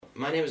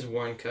My name is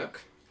Warren Cook.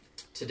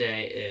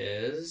 Today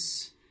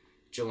is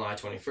July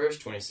 21st,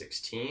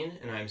 2016,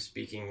 and I'm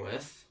speaking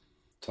with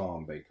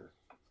Tom Baker.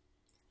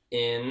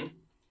 In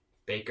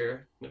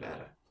Baker,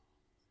 Nevada.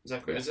 Is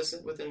that correct? Yeah. Is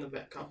this within the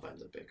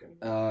confines of Baker?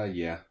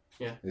 Yeah.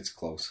 Yeah. It's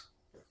close.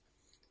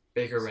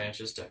 Baker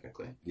Ranches,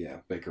 technically. Yeah,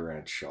 Baker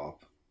Ranch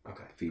Shop.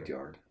 Okay. Feed great.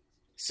 yard.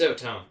 So,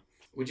 Tom,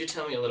 would you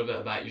tell me a little bit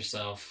about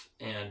yourself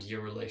and your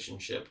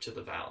relationship to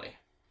the Valley?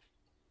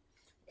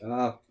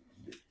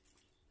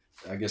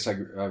 I guess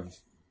I've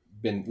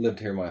lived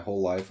here my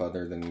whole life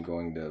other than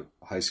going to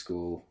high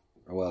school,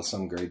 well,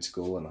 some grade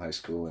school and high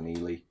school in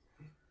Ely,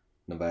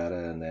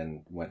 Nevada, and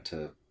then went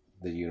to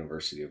the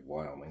University of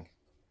Wyoming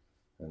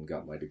and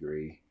got my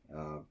degree.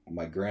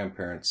 My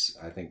grandparents,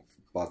 I think,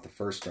 bought the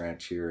first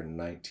ranch here in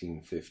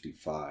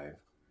 1955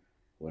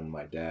 when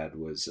my dad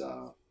was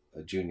a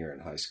junior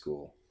in high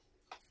school,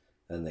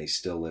 and they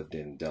still lived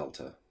in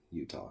Delta,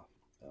 Utah.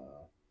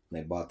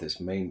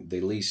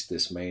 They leased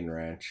this main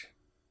ranch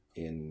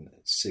in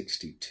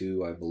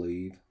 62, I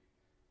believe,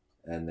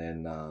 and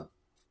then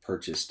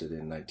purchased it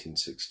in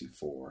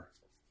 1964,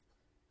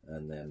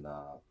 and then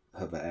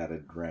have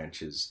added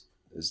ranches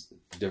as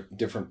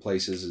different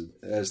places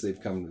as they've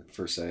come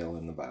for sale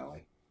in the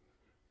valley.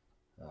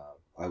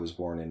 I was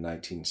born in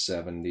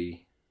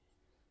 1970,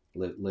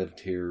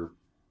 lived here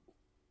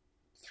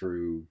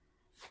through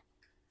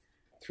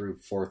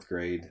fourth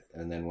grade,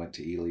 and then went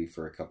to Ely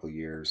for a couple of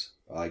years,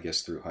 I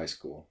guess through high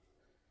school.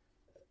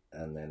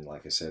 And then,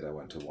 like I said, I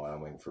went to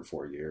Wyoming for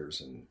 4 years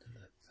and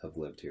have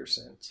lived here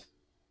since.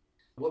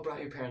 What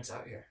brought your parents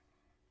out here?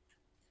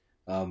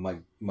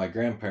 My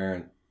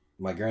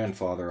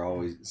grandfather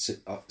always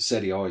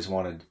said he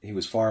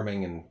was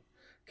farming and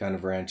kind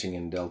of ranching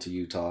in Delta,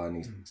 Utah,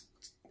 and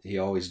he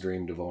always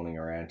dreamed of owning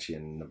a ranch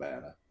in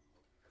Nevada.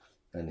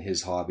 And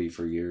his hobby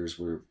for years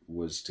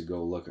was to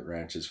go look at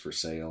ranches for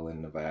sale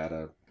in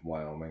Nevada,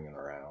 Wyoming, and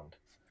around.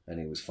 And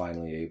he was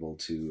finally able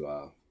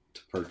to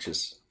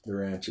purchase the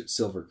ranch at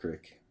Silver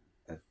Creek,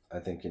 I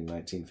think in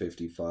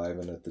 1955,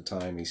 and at the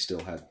time he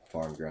still had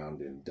farm ground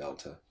in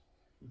Delta.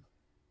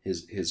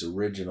 His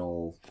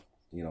original,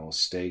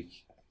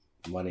 stake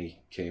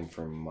money came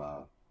from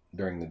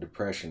during the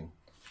Depression.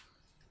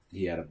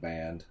 He had a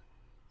band,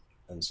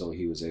 and so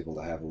he was able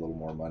to have a little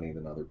more money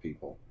than other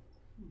people,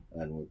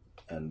 and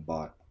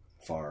bought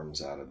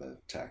farms out of the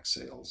tax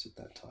sales at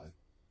that time.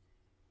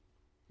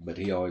 But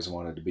he always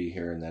wanted to be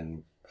here, and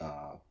then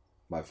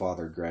my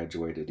father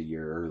graduated a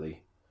year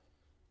early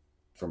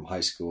from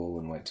high school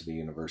and went to the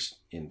university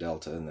in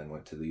Delta, and then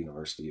went to the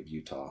University of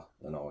Utah,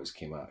 and always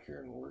came out here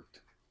and worked.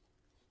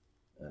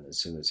 And as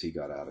soon as he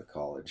got out of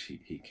college,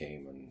 he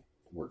came and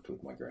worked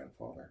with my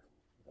grandfather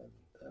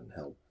and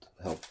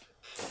helped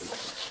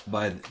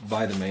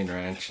buy the main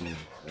ranch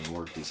and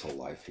worked his whole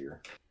life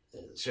here.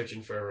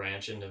 Searching for a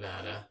ranch in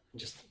Nevada,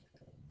 just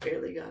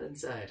barely got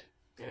inside.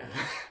 Yeah.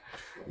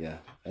 Yeah,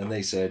 and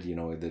they said,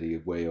 that he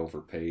way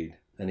overpaid,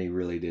 and he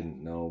really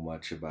didn't know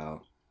much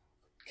about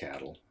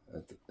cattle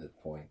at that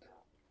point.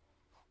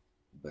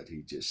 But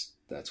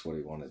that's what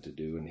he wanted to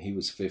do. And he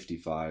was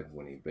 55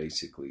 when he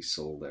basically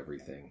sold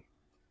everything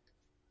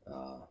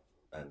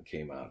and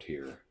came out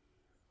here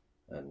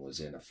and was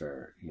in a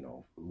fair,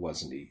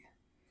 wasn't he?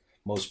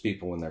 Most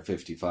people when they're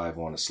 55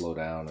 want to slow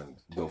down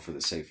and go for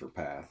the safer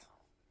path.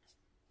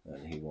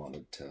 And he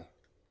wanted to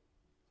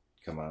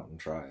come out and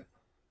try it.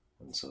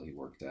 And so he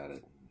worked at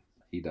it.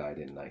 He died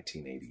in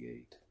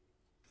 1988.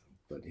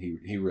 But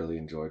he really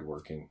enjoyed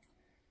working.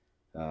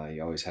 He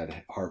always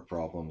had heart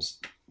problems.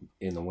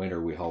 In the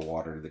winter, we haul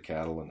water to the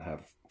cattle and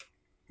have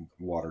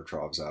water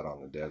troughs out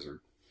on the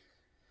desert.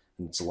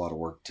 And it's a lot of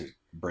work to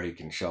break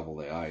and shovel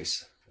the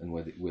ice. And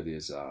with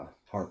his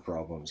heart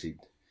problems,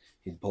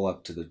 he'd pull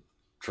up to the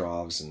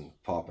troughs and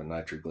pop a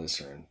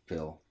nitroglycerin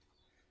pill,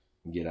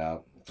 and get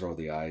out, throw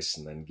the ice,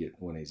 and then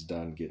when he's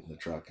done, get in the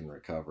truck and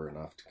recover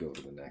enough to go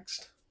to the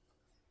next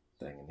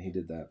thing. And he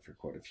did that for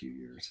quite a few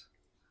years.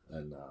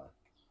 And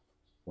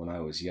when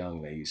I was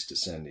young, they used to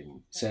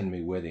send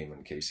me with him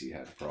in case he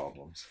had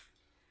problems.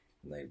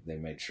 And they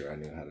made sure I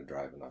knew how to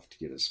drive enough to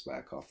get us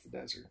back off the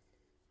desert.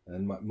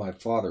 And my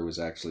father was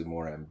actually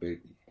more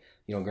ambitious.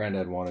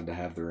 Granddad wanted to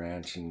have the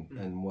ranch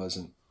and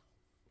wasn't.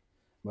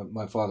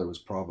 My father was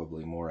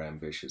probably more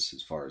ambitious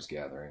as far as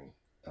gathering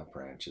up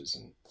ranches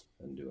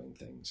and doing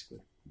things.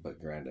 But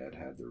Granddad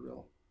had the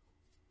real,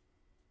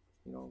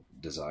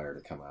 desire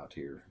to come out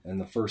here. And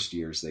the first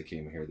years they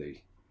came here,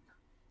 they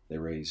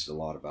raised a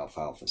lot of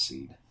alfalfa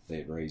seed. They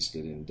had raised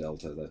it in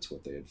Delta. That's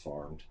what they had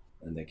farmed.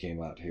 And they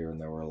came out here,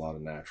 and there were a lot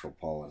of natural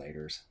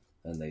pollinators.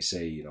 And they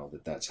say,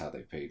 that's how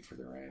they paid for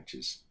the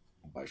ranches,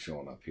 by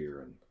showing up here.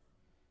 And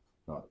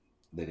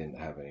they didn't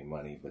have any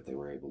money, but they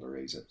were able to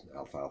raise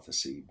alfalfa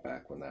seed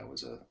back when that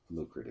was a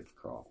lucrative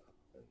crop,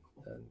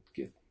 and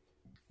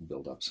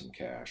build up some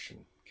cash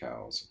and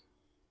cows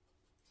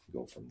and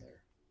go from there.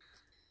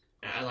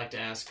 I like to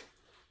ask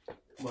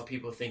what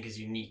people think is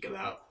unique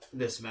about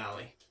this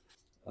valley.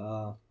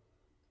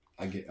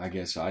 I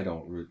guess I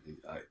don't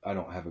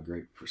have a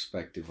great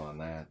perspective on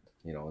that.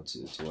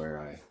 It's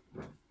where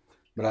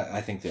But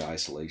I think the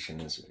isolation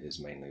is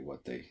mainly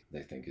what they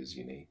think is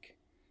unique.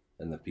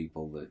 And the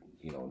people that,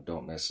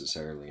 don't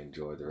necessarily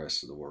enjoy the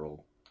rest of the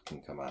world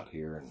can come out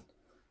here and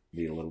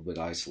be a little bit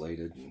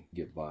isolated and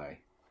get by.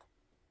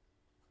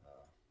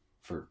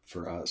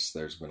 For us,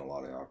 there's been a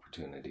lot of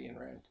opportunity in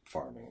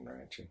farming and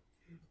ranching.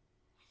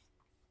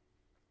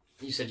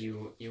 You said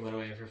you went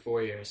away for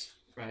 4 years,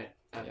 right?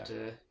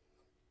 After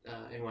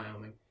in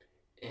Wyoming.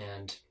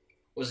 And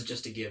was it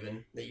just a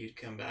given that you'd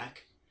come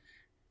back?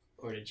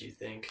 Or did you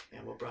think,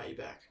 and what brought you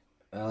back?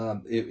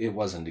 It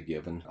wasn't a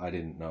given. I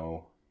didn't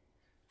know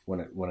when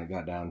it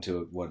got down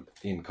to it.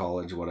 In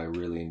college, what I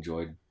really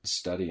enjoyed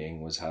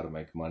studying was how to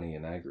make money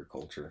in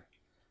agriculture,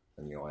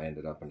 and I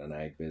ended up in an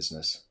ag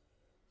business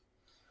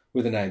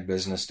with an ag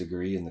business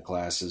degree. And the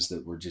classes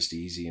that were just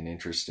easy and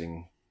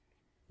interesting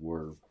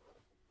were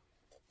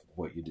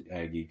what you did,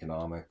 ag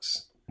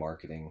economics,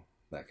 marketing,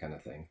 that kind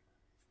of thing.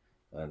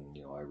 And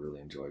I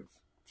really enjoyed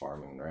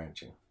farming and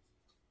ranching.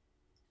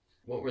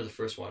 What were the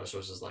first water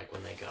sources like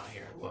when they got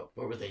here, and what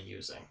were they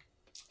using?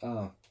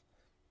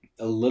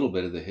 A little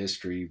bit of the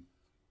history,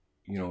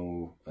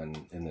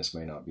 and this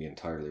may not be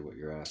entirely what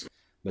you're asking,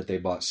 but they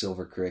bought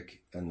Silver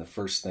Creek, and the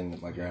first thing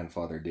that my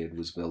grandfather did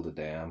was build a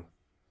dam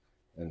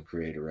and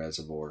create a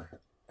reservoir.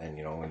 And,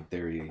 in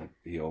theory,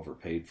 he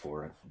overpaid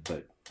for it,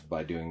 but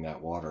by doing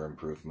that water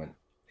improvement,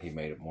 he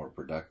made it more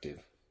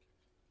productive,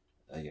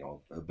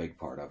 a big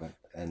part of it.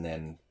 And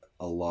then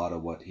a lot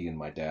of what he and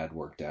my dad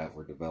worked at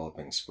were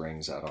developing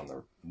springs out on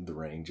the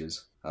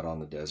ranges, out on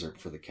the desert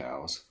for the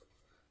cows.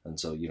 And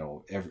so,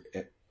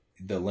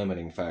 the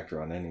limiting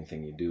factor on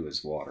anything you do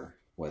is water,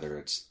 whether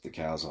it's the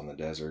cows on the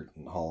desert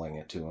and hauling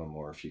it to them,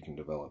 or if you can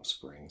develop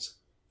springs.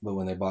 But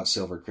when they bought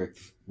Silver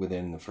Creek,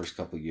 within the first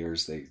couple of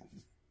years, they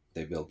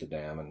built the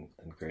dam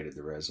and created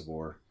the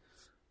reservoir.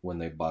 When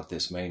they bought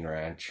this main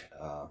ranch,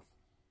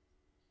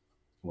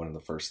 one of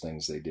the first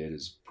things they did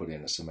is put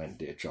in a cement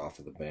ditch off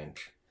of the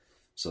bench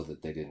so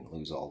that they didn't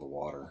lose all the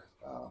water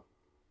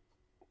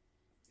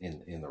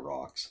in the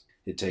rocks.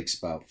 It takes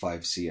about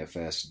 5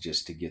 CFS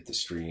just to get the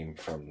stream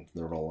from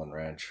the Roland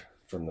Ranch,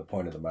 from the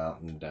point of the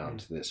mountain down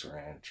to this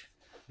ranch.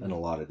 And a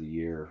lot of the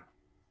year,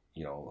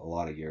 a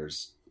lot of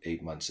years,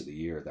 8 months of the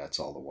year, that's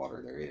all the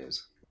water there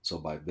is. So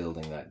by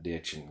building that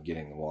ditch and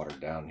getting the water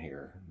down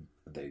here,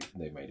 they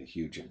made a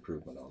huge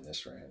improvement on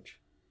this ranch.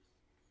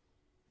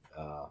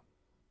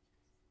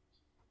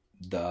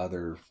 The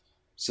other,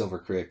 Silver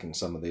Creek and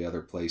some of the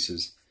other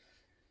places,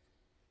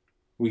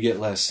 we get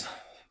less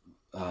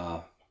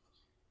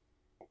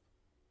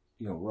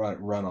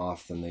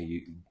runoff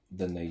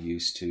than they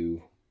used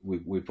to.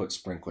 We put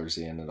sprinklers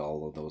in at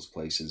all of those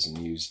places and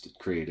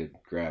created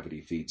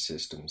gravity feed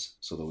systems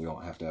so that we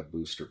don't have to have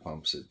booster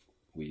pumps.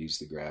 We use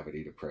the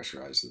gravity to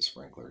pressurize the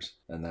sprinklers,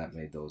 and that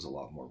made those a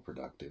lot more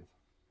productive.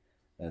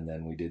 And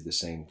then we did the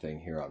same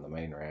thing here on the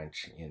main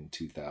ranch in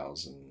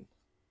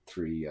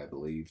 2003, I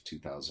believe,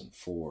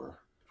 2004,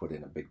 put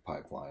in a big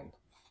pipeline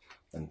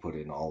and put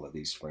in all of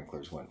these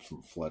sprinklers, went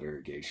from flood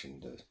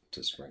irrigation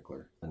to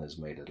sprinkler, and has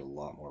made it a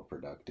lot more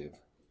productive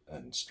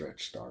and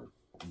stretched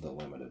the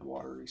limited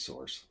water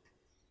resource.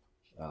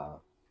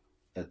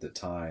 At the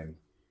time,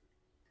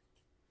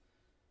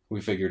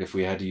 we figured if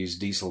we had to use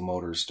diesel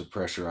motors to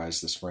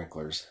pressurize the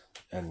sprinklers,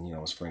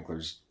 and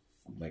sprinklers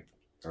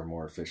are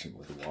more efficient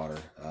with the water,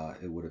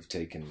 it would have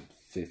taken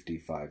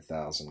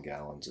 55,000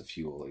 gallons of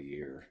fuel a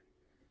year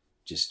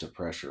just to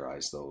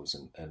pressurize those,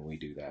 and we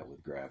do that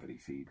with gravity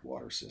feed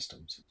water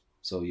systems.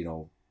 So,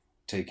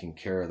 taking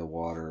care of the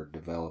water,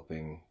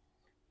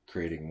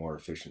 creating more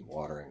efficient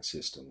watering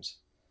systems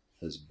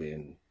has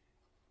been,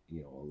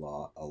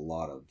 a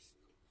lot of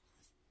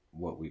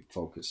what we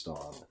focused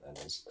on, and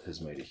has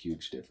made a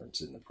huge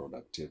difference in the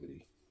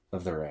productivity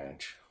of the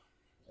ranch.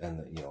 And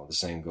the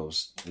same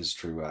is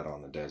true out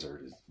on the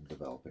desert,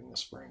 developing the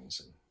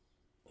springs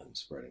and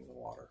spreading the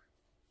water.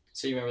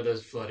 So you remember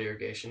those flood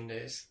irrigation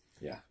days?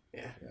 Yeah.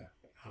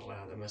 Oh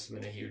wow, that must have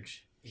been a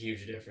huge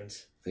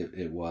difference.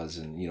 It was.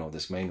 And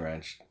this main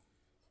ranch,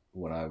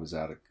 when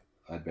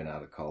I'd been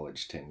out of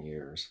college 10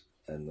 years,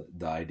 and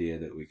the idea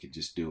that we could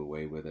just do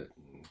away with it,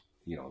 and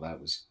that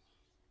was,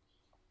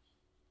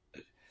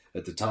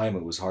 at the time,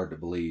 it was hard to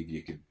believe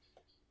you could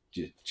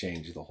just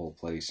change the whole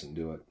place and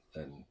do it,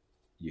 and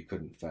you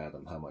couldn't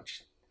fathom how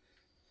much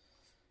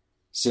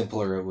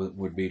simpler it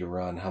would be to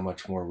run, how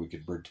much more we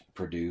could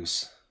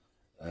produce,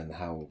 and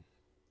how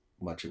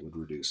much it would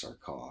reduce our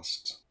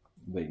costs.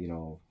 But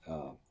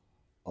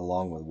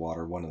along with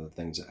water, one of the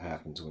things that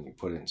happens when you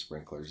put in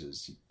sprinklers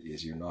is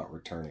you're not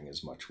returning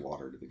as much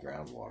water to the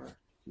groundwater.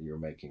 You're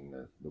making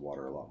the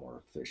water a lot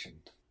more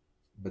efficient.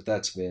 But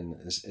that's been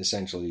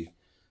essentially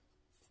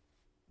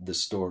the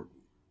store.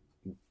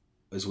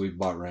 As we've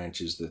bought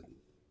ranches, that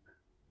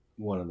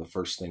one of the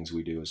first things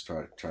we do is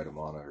try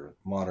to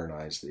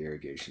modernize the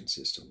irrigation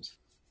systems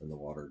and the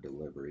water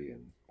delivery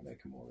and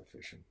make them more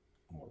efficient,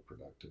 more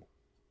productive.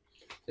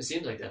 It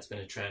seems like that's been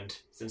a trend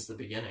since the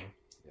beginning.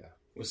 Yeah.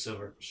 With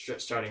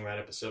starting right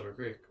up at Silver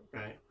Creek,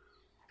 right?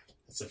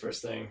 That's the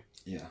first thing.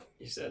 Yeah.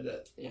 You said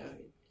that,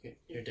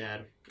 your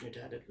dad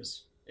did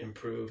was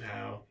improve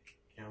how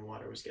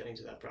water was getting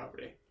to that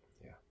property.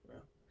 Yeah.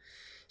 Well,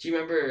 do you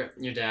remember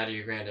your dad or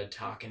your granddad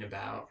talking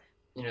about,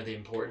 the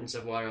importance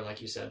of water?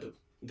 Like you said,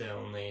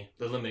 the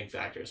limiting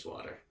factor is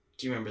water.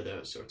 Do you remember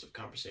those sorts of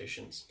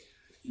conversations?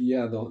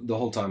 Yeah, the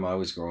whole time I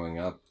was growing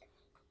up,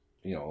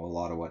 a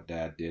lot of what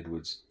Dad did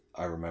was,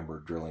 I remember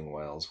drilling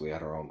wells. We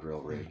had our own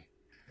drill rig.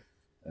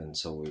 And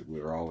so we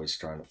were always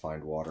trying to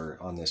find water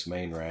on this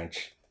main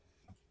ranch.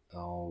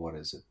 Oh, what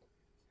is it?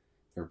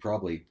 There were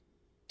probably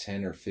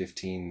 10 or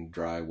 15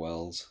 dry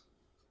wells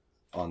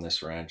on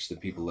this ranch. The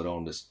people that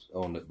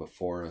owned it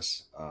before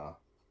us,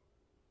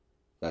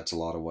 that's a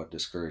lot of what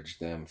discouraged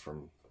them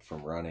from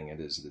running it,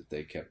 is that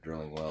they kept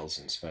drilling wells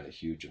and spent a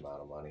huge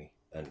amount of money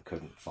and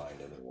couldn't find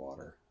any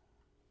water.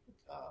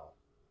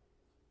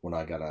 When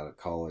I got out of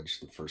college,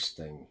 the first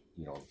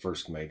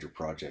major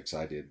projects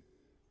I did,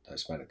 I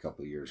spent a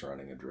couple of years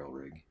running a drill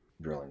rig,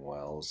 drilling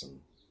wells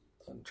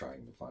and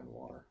trying to find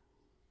water.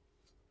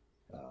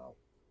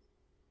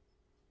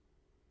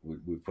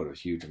 We put a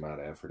huge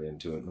amount of effort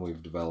into it, and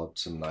we've developed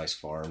some nice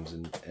farms.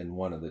 And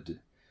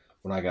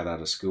when I got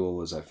out of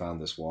school, as I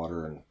found this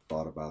water and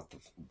thought about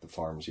the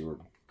farms you were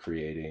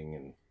creating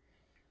and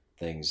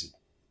things,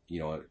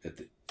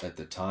 at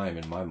the time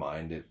in my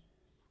mind,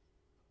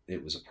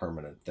 it was a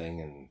permanent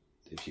thing, and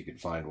if you could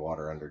find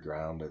water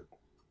underground,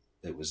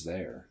 it was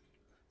there.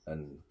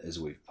 And as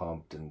we've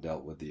pumped and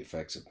dealt with the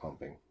effects of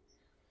pumping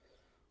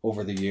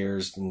over the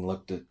years and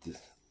looked at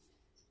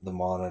the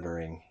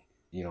monitoring,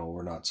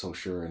 we're not so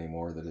sure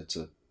anymore that it's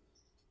a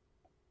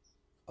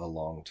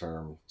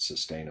long-term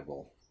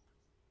sustainable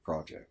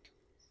project,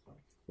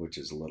 which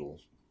is a little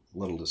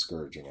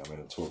discouraging. I mean,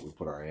 it's what we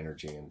put our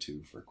energy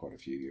into for quite a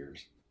few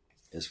years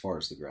as far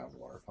as the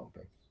groundwater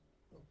pumping.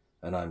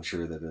 And I'm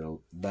sure that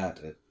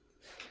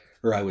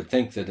I would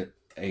think that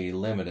a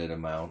limited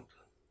amount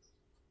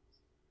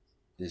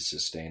is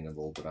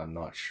sustainable, but I'm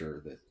not sure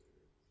that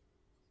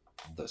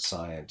the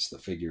science, the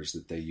figures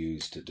that they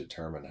use to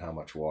determine how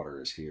much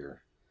water is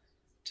here,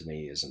 to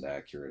me isn't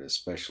accurate,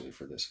 especially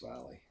for this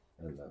valley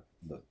and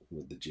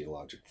with the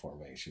geologic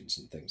formations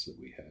and things that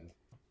we have.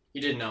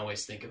 You didn't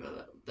always think of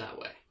it that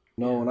way.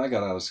 No, when I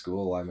got out of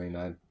school, I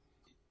mean,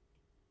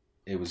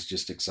 it was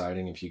just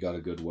exciting. If you got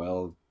a good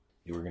well,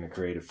 you were going to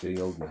create a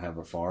field and have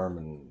a farm,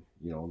 and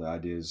the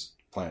idea is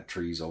plant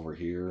trees over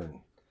here, and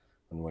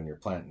when you're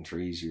planting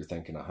trees, you're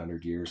thinking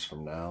 100 years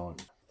from now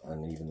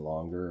and even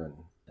longer.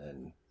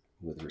 And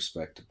with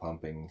respect to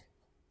pumping,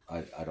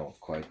 I'm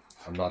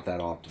not that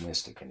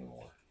optimistic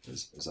anymore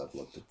as I've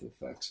looked at the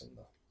effects and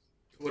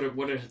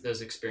What are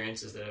those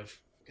experiences that have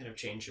kind of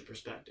changed your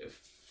perspective?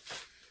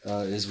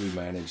 As we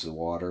manage the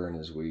water, and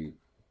as we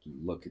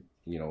look at,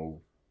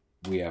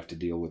 we have to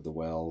deal with the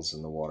wells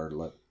and the water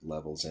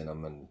levels in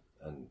them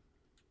and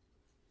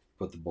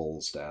put the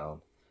bowls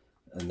down.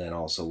 And then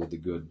also with the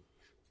good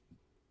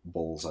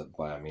bowls,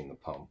 I mean the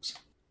pumps.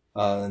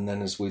 And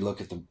then as we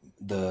look at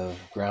the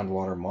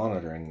groundwater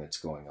monitoring that's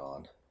going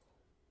on,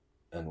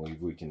 and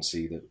we can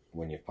see that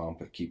when you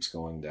pump, it keeps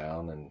going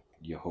down, and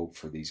you hope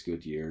for these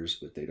good years,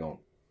 but they don't.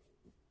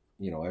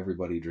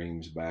 Everybody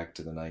dreams back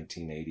to the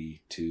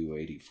 1982,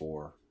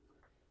 84,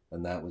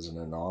 and that was an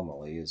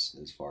anomaly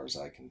as far as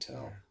I can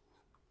tell.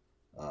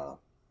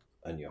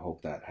 And you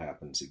hope that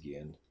happens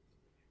again,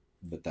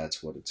 but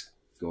that's what it's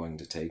going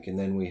to take. And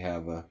then we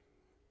have the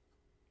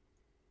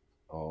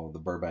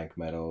Burbank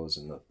Meadows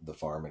and the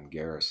farm in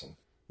Garrison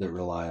that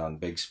rely on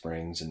Big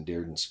Springs and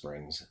Dearden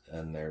Springs,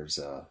 and there's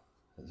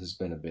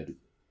been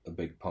a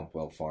big pump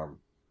well farm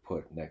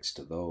put next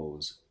to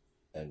those,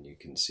 and you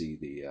can see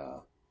the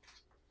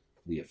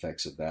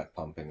effects of that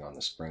pumping on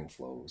the spring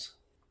flows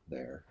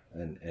there,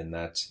 and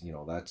that's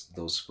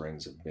those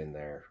springs have been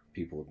there.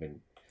 People have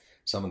been,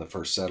 some of the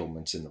first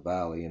settlements in the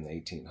valley in the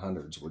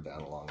 1800s were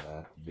down along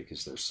that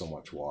because there's so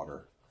much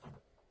water.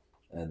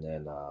 And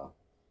then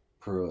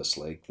Pruis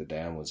Lake, the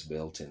dam was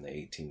built in the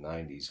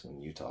 1890s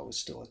when Utah was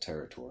still a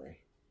territory,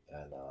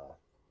 and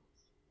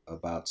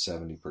about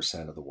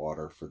 70% of the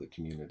water for the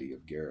community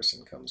of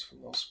Garrison comes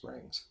from those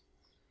springs.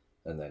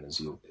 And then as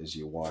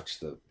you watch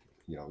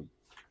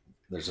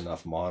there's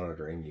enough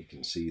monitoring, you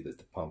can see that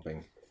the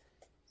pumping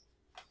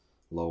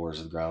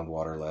lowers the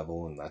groundwater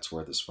level, and that's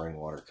where the spring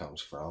water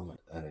comes from,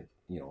 and it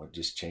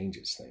just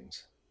changes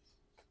things.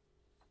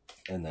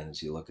 And then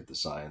as you look at the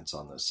science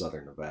on the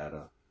Southern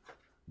Nevada,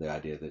 the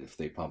idea that if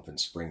they pump in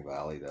Spring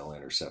Valley, they'll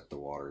intercept the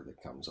water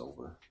that comes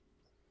over.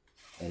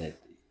 And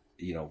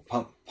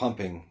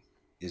pumping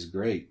is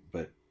great,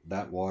 but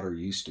that water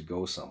used to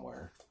go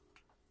somewhere,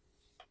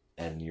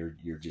 and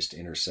you're just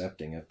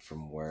intercepting it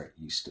from where it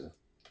used to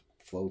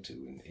flow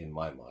to, in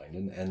my mind,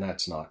 and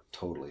that's not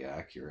totally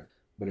accurate.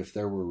 But if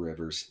there were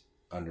rivers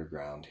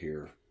underground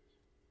here,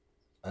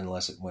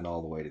 unless it went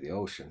all the way to the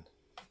ocean,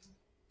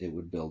 it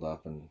would build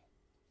up, and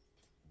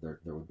there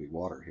would be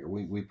water here.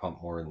 We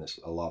pump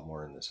a lot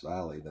more in this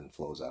valley than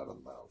flows out of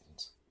the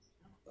mountains,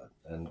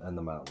 and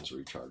the mountains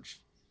recharge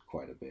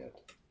quite a bit.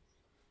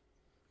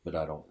 But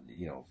I don't,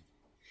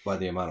 by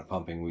the amount of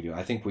pumping we do.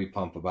 I think we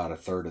pump about a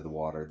third of the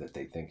water that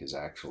they think is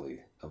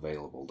actually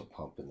available to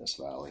pump in this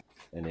valley.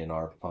 And in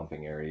our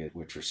pumping area,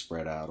 which are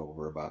spread out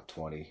over about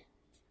 20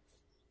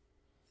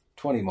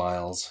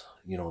 miles,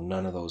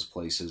 none of those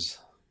places,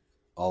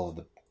 all of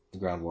the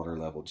groundwater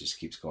level just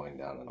keeps going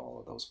down in all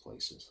of those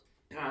places.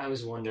 I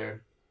always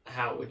wonder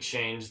how it would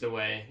change the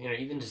way,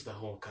 even just the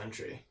whole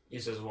country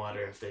uses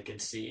water if they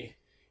could see,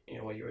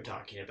 what you were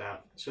talking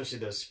about, especially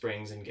those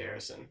springs in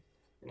Garrison,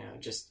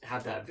 just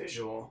have that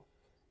visual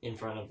in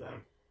front of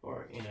them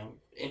or,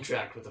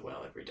 interact with the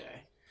well every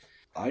day.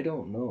 I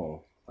don't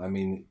know. I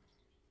mean,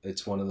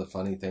 it's one of the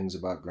funny things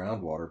about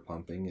groundwater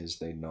pumping is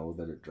they know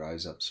that it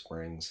dries up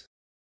springs,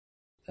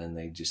 and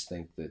they just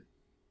think that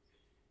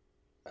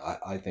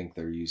I think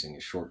they're using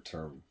a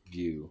short-term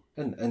view.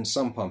 And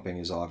some pumping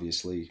is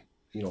obviously,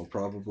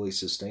 probably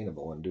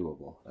sustainable and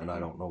doable. And I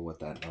don't know what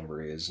that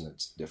number is, and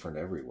it's different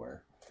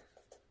everywhere.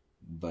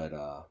 But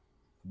a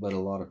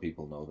lot of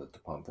people know that the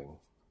pumping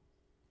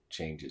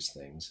changes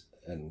things.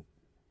 And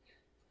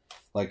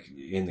like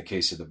in the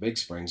case of the Big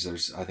Springs,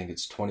 I think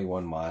it's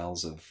 21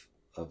 miles of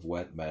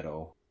wet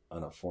meadow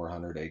on a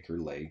 400-acre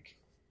lake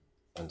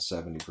and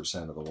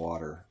 70% of the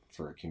water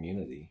for a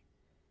community.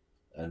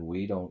 And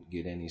we don't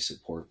get any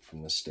support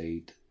from the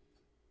state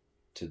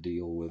to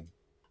deal with,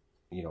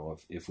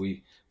 if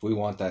we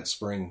want that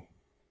spring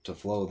to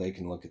flow, they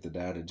can look at the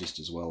data just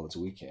as well as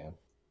we can.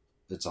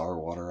 It's our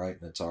water right,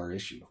 and it's our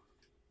issue.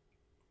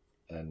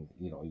 And,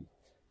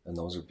 and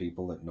those are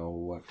people that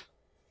know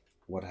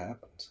what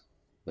happens.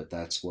 But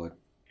that's what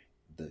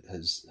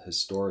has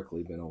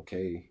historically been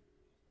okay.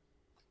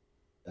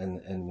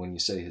 And when you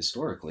say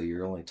historically,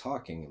 you're only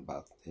talking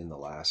about in the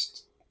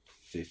last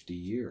 50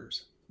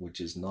 years. Which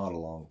is not a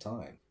long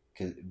time,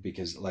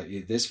 because like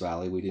this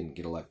valley, we didn't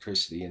get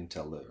electricity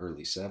until the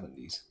early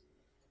 70s.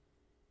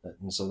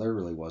 And so there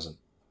really wasn't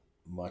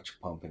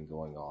much pumping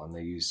going on.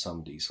 They used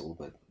some diesel,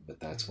 but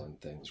that's when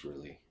things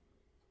really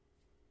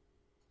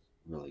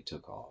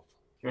took off.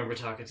 I remember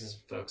talking to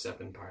some folks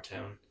up in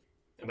Partown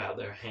about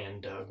their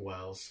hand-dug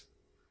wells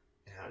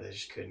and how they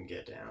just couldn't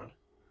get down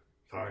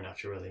far enough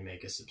to really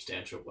make a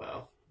substantial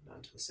well. Not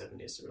until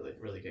the 70s to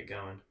really get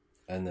going.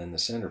 And then the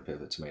center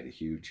pivots made a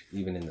huge,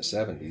 even in the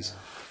 70s,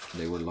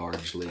 they were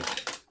largely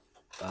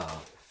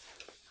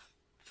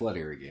flood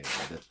irrigated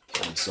with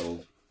it. And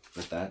so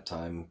at that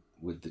time,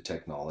 with the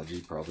technology,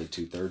 probably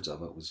 2/3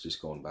 of it was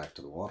just going back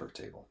to the water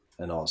table.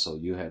 And also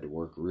you had to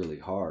work really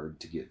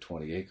hard to get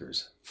 20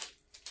 acres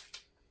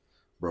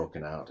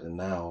broken out. And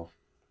now,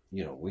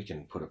 we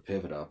can put a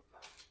pivot up.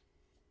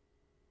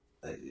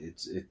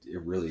 It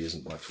really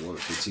isn't much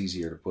work. It's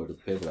easier to put a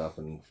pivot up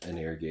and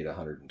irrigate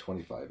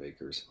 125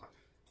 acres.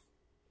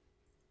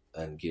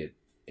 And get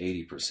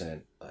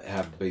 80%,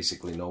 have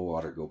basically no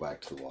water go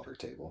back to the water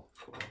table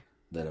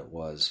than it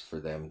was for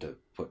them to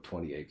put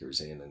 20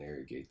 acres in and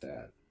irrigate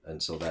that.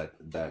 And so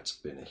that's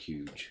been a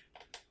huge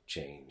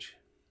change.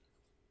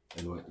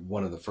 And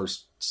one of the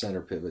first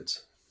center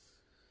pivots,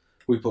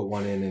 we put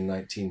one in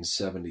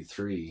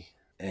 1973,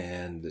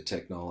 and the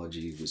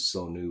technology was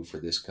so new for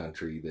this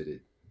country that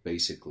it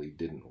basically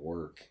didn't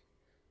work.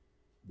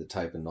 The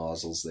type of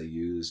nozzles they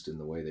used and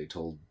the way they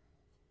told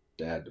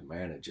Dad to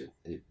manage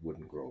it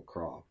wouldn't grow a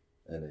crop.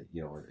 And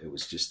it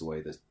was just the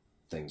way that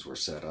things were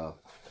set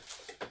up.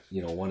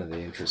 One of the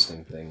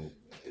interesting things,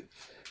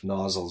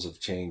 nozzles have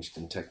changed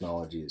and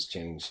technology has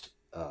changed.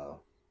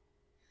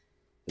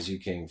 As you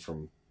came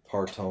from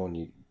Partone,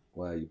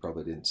 you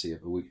probably didn't see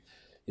it, but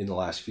in the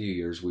last few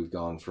years, we've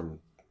gone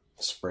from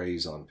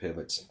sprays on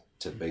pivots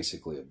to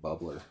basically a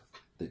bubbler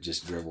that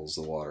just dribbles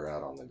the water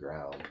out on the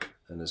ground.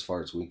 And as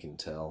far as we can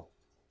tell,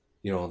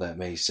 that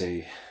may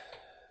save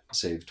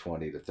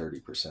 20 to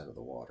 30% of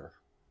the water.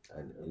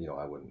 And,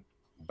 I wouldn't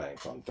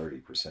bank on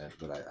 30%,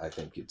 but I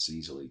think it's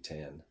easily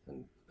 10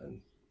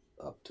 and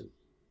up to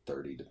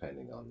 30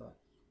 depending on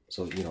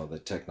so, the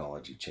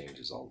technology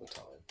changes all the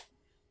time.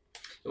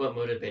 What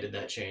motivated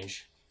that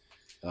change?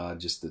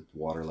 Just that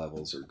water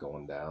levels are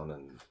going down,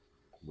 and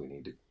we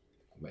need to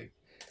make,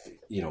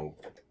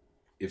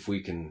 if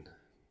we can,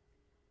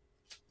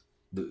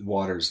 the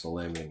water's the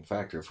limiting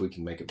factor. If we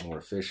can make it more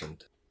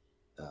efficient,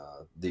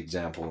 the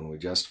example when we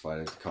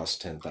justified it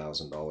cost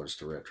 $10,000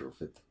 to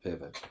retrofit the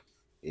pivot.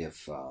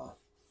 If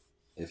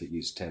it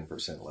used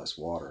 10% less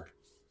water,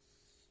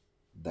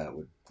 that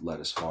would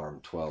let us farm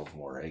 12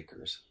 more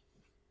acres.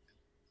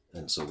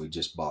 And so we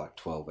just bought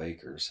 12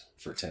 acres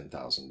for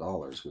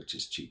 $10,000, which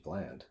is cheap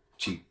land,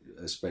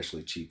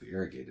 especially cheap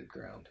irrigated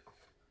ground.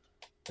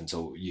 And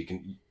so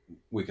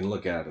we can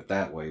look at it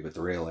that way, but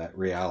the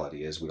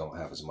reality is we don't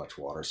have as much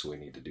water, so we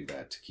need to do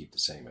that to keep the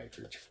same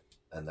acreage.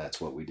 And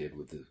that's what we did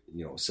with the,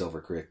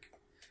 Silver Creek.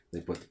 They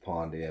put the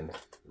pond in,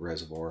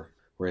 reservoir.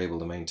 We're able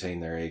to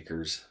maintain their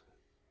acres.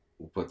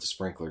 We put the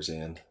sprinklers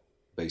in,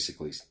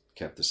 basically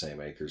kept the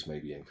same acres,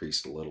 maybe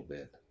increased a little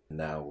bit.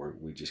 Now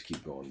we just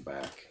keep going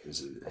back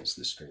as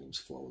the streams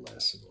flow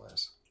less and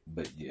less.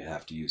 But you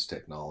have to use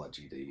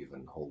technology to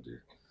even hold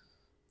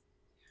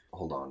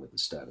on to the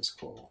status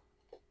quo.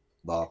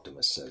 The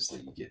optimist says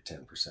that you get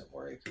 10%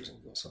 more acres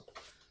and go something.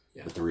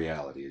 Yeah. But the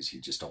reality is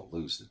you just don't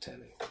lose the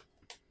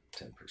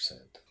 10%.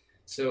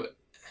 So,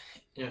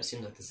 it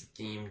seems like there's a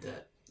theme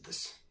that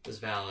this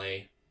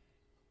valley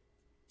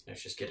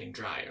is just getting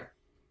drier.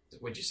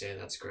 Would you say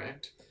that's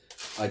correct?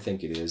 I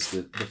think it is.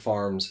 The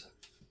farms,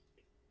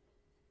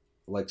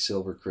 like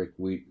Silver Creek,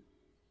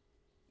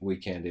 we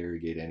can't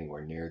irrigate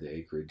anywhere near the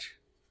acreage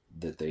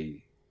that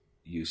they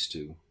used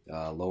to.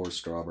 Lower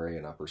Strawberry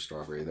and Upper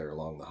Strawberry, they're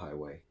along the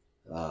highway.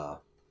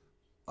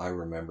 I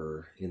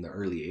remember in the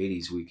early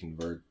 80s we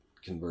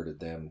converted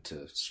them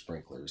to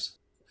sprinklers,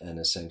 and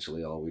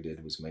essentially all we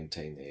did was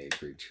maintain the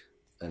acreage.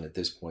 And at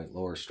this point,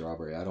 Lower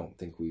Strawberry, I don't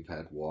think we've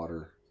had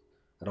water.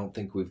 I don't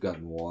think we've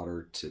gotten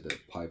water to the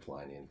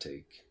pipeline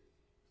intake.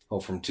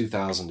 From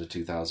 2000 to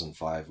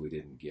 2005 we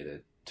didn't get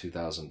it.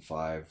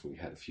 2005 we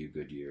had a few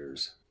good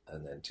years,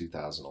 and then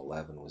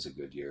 2011 was a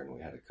good year and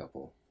we had a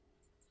couple.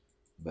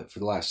 But for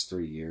the last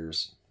 3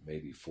 years,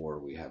 maybe 4,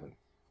 we haven't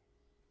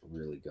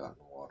really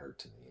gotten water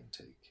to the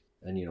intake.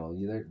 And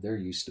there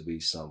used to be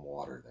some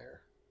water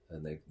there,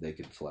 and they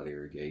could flood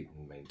irrigate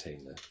and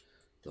maintain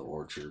the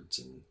orchards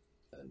and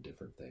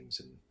different things,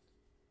 and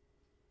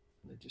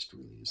it just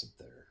really isn't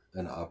there.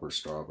 And Upper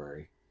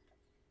Strawberry,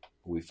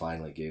 we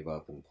finally gave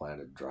up and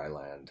planted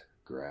dryland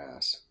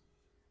grass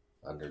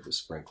under the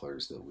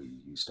sprinklers that we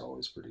used to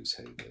always produce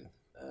hay with.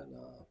 And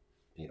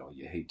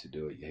you hate to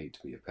do it, you hate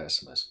to be a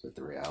pessimist, but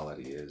the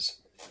reality is,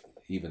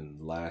 even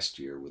last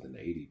year with an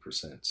 80%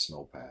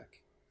 snowpack,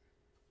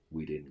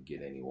 we didn't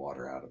get any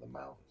water out of the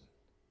mountain.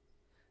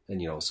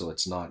 And so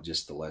it's not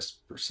just the less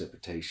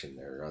precipitation,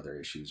 there are other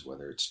issues,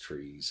 whether it's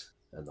trees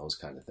and those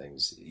kind of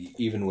things.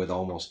 Even with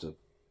almost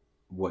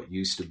what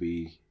used to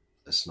be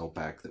a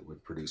snowpack that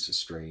would produce a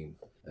stream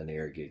and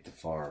irrigate the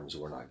farms,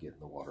 we're not getting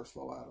the water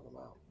flow out of the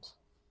mountains.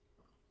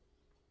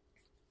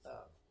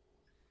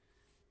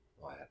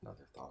 I had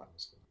another thought I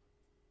was going to.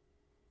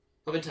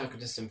 I've been talking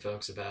to some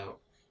folks about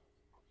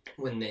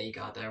when they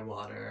got their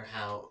water,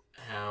 how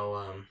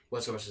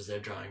what sources they're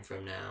drawing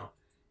from now,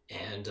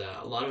 and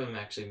a lot of them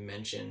actually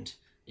mentioned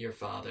your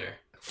father,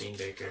 Dean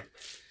Baker,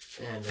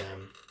 and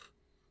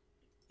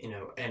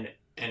and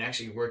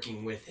actually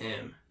working with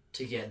him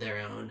to get their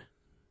own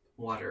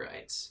water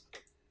rights.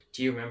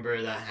 Do you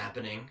remember that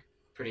happening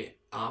pretty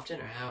often,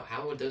 or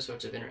how would those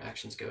sorts of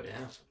interactions go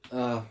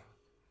down?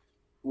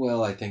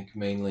 Well, I think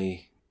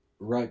mainly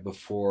right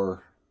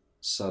before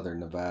Southern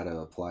Nevada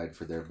applied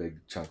for their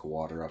big chunk of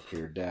water up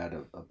here, Dad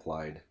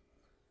applied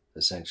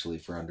essentially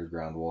for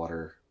underground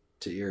water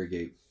to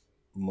irrigate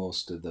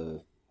most of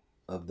the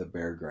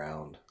bare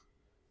ground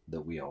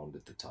that we owned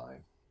at the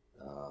time.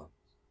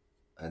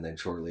 And then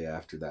shortly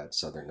after that,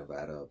 Southern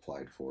Nevada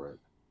applied for it.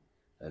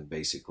 And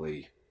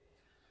basically,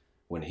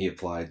 when he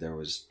applied, there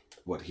was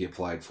what he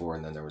applied for,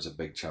 and then there was a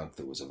big chunk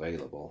that was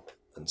available.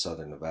 And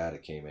Southern Nevada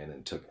came in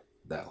and took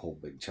that whole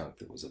big chunk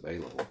that was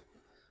available.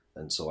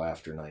 And so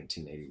after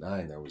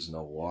 1989, there was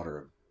no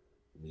water.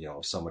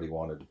 If somebody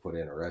wanted to put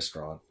in a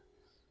restaurant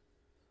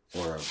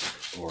or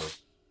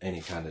any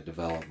kind of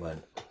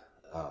development,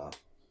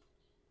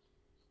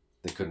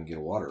 they couldn't get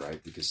a water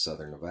right because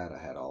Southern Nevada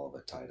had all of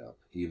it tied up,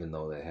 even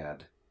though they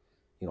had,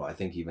 I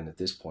think even at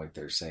this point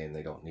they're saying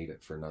they don't need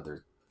it for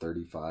another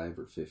 35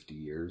 or 50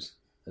 years.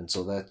 And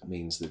so that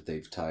means that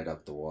they've tied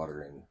up the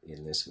water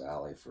in this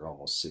valley for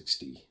almost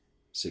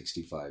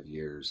 65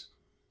 years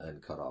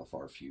and cut off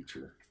our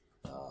future.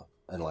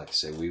 And like I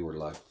say, we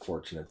were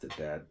fortunate that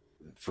Dad,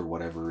 for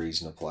whatever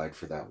reason, applied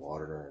for that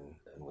water,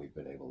 and we've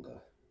been able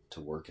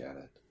to work at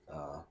it.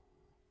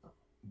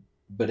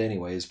 But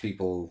anyways,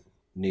 people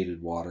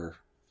needed water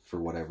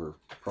for whatever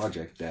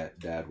project,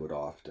 Dad would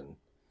often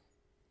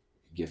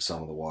give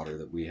some of the water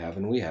that we have,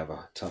 and we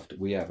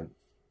haven't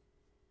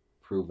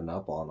proven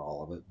up on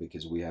all of it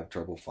because we have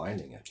trouble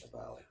finding it in the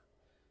valley.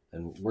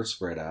 And we're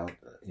spread out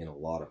in a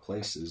lot of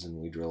places,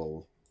 and we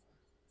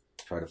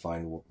try to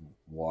find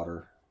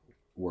water,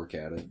 work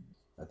at it.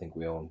 I think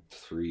we own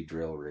 3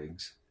 drill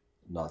rigs.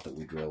 Not that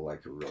we drill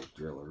like a real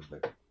driller,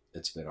 but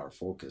it's been our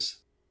focus.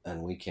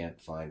 And we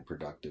can't find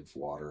productive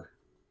water.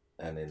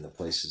 And in the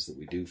places that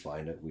we do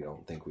find it, we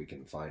don't think we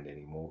can find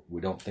any more.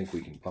 We don't think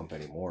we can pump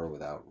any more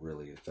without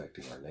really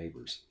affecting our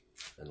neighbors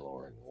and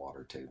lowering the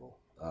water table.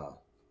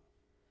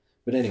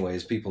 But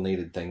anyways, people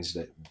needed things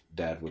that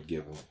Dad would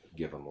give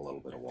them a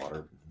little bit of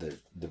water.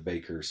 The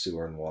Baker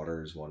Sewer and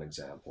Water is one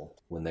example.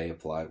 When they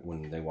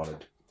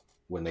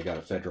got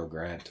a federal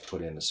grant to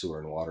put in a sewer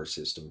and water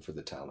system for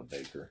the town of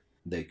Baker,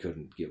 they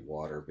couldn't get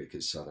water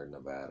because Southern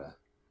Nevada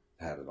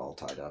had it all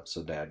tied up.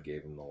 So Dad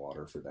gave them the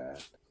water for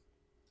that.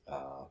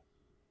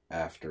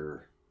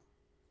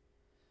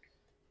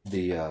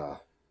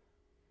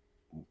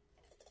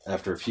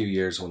 After a few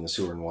years, when the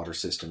sewer and water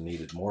system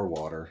needed more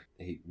water,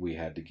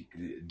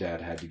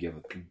 Dad had to give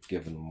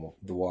them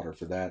the water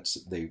for that.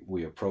 So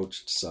we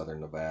approached Southern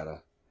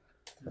Nevada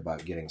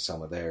about getting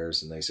some of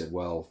theirs, and they said,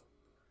 well,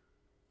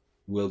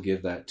 we'll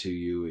give that to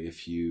you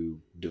if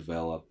you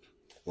develop,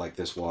 like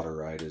this water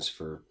right is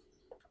for,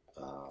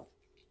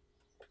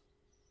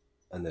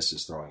 and this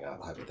is throwing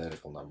out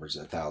hypothetical numbers,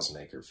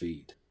 1,000 acre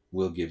feet.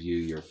 We'll give you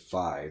your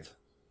 5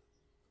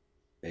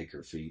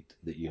 acre feet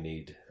that you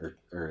need,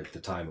 or at the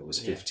time it was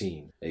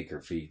 15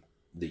 acre feet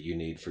that you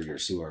need for your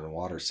sewer and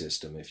water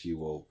system if you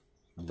will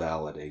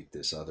validate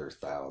this other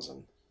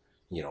 1,000,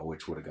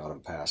 which would have got them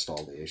past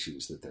all the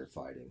issues that they're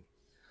fighting.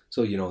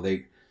 So,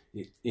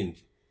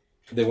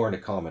 they weren't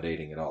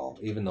accommodating at all.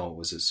 Even though it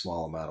was a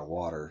small amount of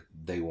water,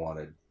 they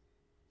wanted,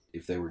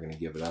 if they were going to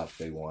give it up,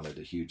 they wanted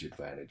a huge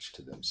advantage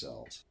to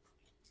themselves.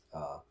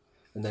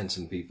 And then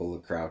some people, the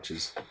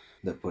Crouches,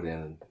 that put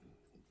in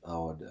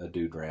a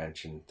dude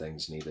ranch and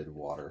things needed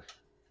water,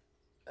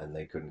 and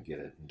they couldn't get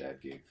it, and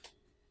Dad gave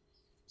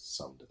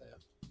some to them.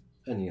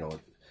 And,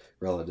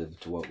 relative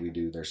to what we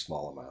do, they're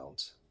small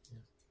amounts.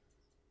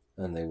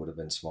 Yeah. And they would have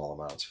been small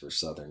amounts for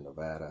Southern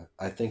Nevada.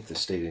 I think the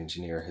state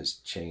engineer has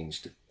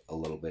changed a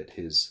little bit.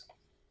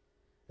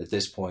 At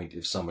this point,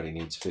 if somebody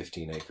needs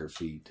 15 acre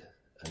feet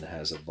and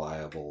has a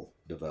viable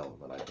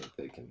development, I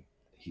think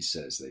he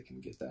says they can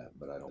get that,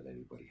 but I don't think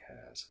anybody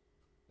has.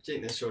 Do you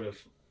think this sort of,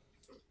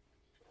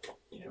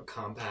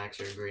 compacts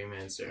or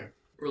agreements or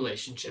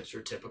relationships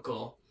are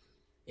typical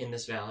in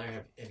this valley?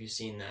 Or have you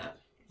seen that,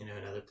 in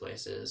other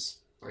places?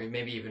 Or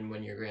maybe even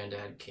when your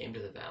granddad came to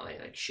the valley,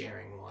 like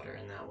sharing water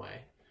in that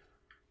way?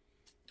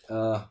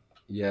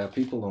 Yeah,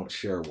 people don't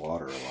share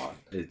water a lot.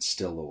 It's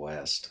still the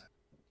West.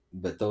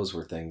 But those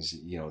were things,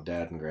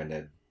 Dad and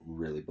Granddad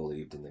really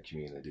believed in the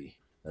community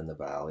and the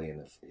valley,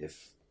 and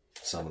if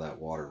some of that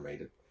water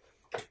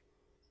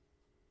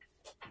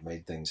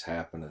made things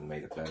happen and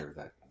made it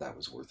better, that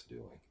was worth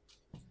doing.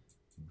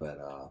 But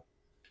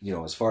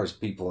as far as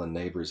people and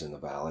neighbors in the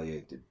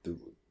valley,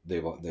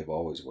 they've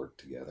always worked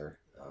together.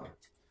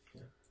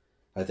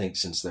 I think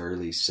since the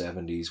early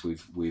 70s,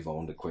 we've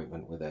owned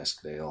equipment with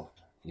Eskdale.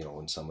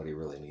 When somebody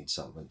really needs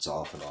something, it's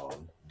off and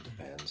on,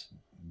 depends.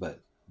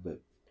 But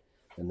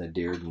and the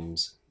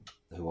Deardens,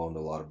 who owned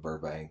a lot of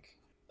Burbank,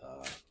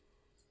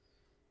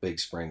 Big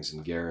Springs,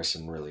 and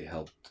Garrison, really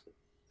helped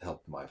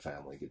my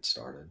family get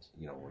started.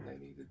 When they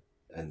needed,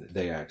 and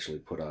they actually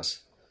put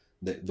us.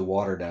 The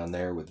water down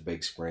there with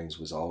Big Springs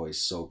was always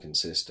so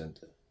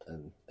consistent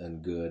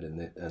and good,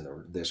 and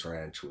this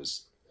ranch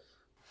was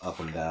up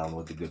and down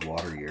with the good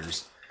water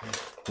years.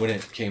 When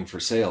it came for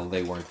sale,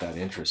 they weren't that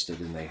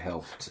interested, and they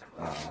helped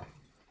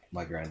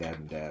my granddad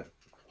and dad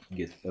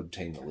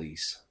obtain the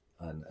lease.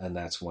 And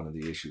that's one of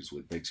the issues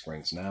with Big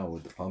Springs now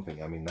with the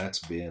pumping. I mean, that's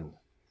been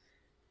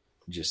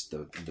just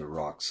the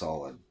rock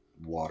solid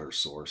water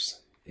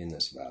source in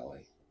this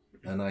valley.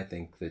 And I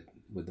think that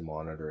with the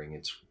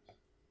monitoring,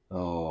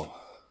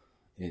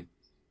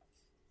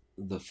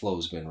 the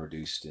flow's been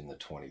reduced in the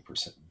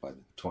 20% by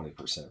the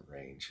 20%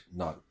 range.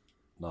 Not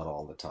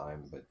all the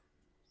time, but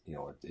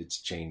it's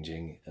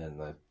changing,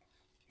 and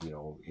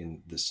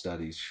in the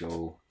studies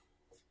show,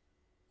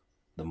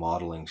 the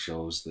modeling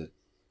shows that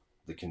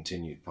the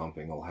continued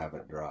pumping will have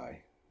it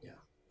dry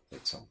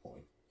at some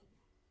point.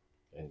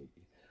 And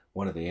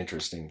one of the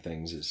interesting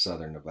things is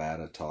Southern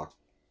Nevada talked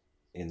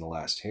in the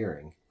last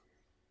hearing.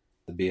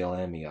 The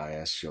BLM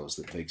EIS shows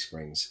that Big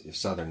Springs, if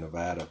Southern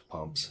Nevada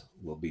pumps,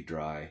 will be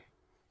dry.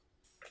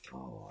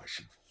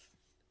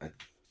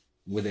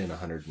 Within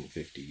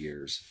 150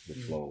 years, the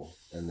flow,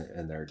 and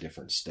there are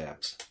different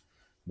steps,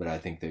 but I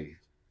think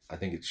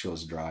it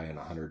shows dry in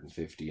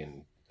 150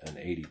 and an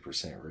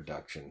 80%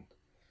 reduction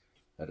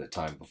at a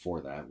time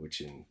before that,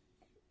 which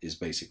is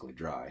basically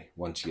dry.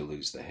 Once you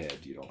lose the head,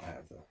 you don't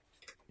have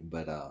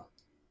but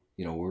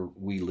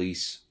we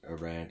lease a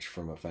ranch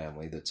from a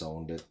family that's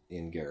owned it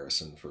in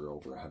Garrison for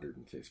over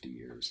 150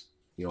 years.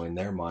 In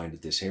their mind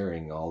at this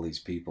hearing, all these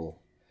people,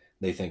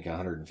 they think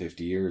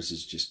 150 years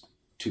is just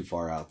too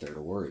far out there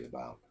to worry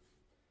about.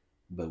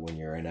 But when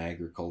you're in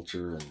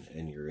agriculture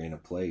and you're in a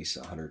place,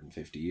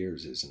 150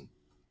 years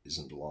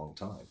isn't a long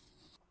time.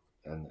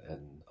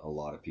 And a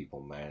lot of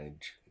people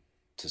manage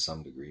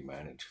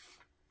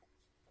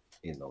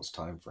in those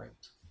time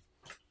frames,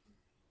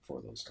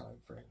 for those time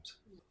frames.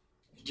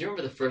 Do you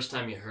remember the first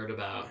time you heard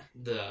about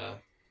the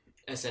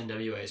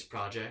SNWA's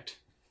project?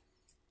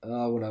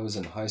 When I was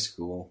in high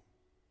school.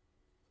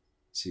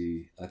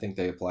 I think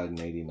they applied in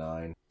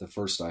 89. The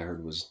first I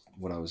heard was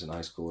when I was in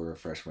high school or a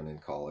freshman in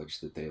college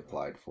that they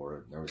applied for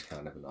it. There was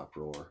kind of an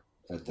uproar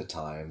at the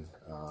time.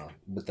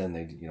 But then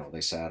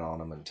they sat on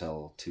them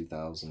until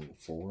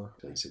 2004,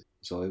 basically.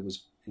 So it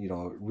was, it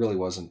really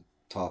wasn't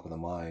top of the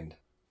mind.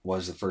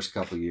 Was the first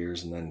couple of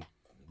years, and then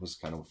it was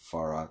kind of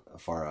a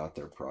far out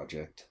there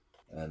project.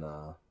 And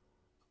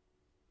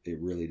it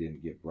really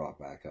didn't get brought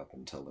back up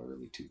until the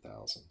early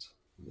 2000s.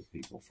 The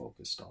people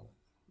focused on it.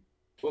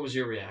 What was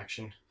your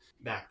reaction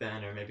back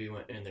then, or maybe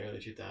in the early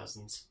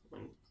 2000s?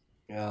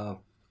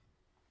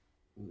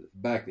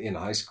 Back in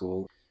high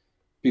school,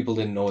 people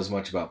didn't know as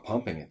much about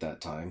pumping at that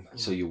time,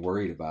 so you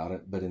worried about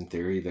it. But in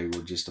theory, they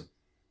were just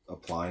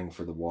applying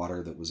for the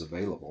water that was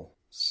available.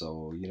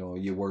 So,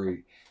 you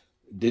worry,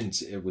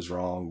 it was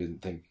wrong,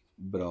 didn't think,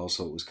 but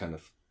also it was kind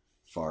of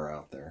far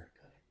out there.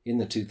 In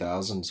the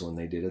 2000s when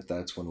they did it,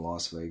 that's when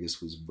Las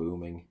Vegas was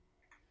booming.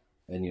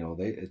 And,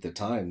 at the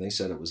time, they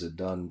said it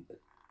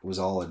was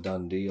all a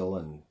done deal,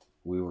 and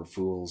we were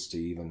fools to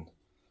even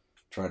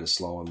try to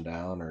slow them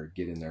down or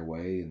get in their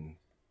way. And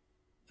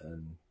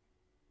and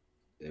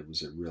it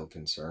was a real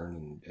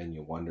concern, and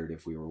you wondered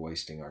if we were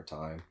wasting our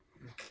time.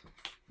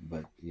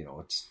 But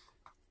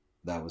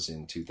that was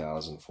in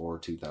 2004,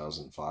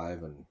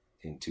 2005, and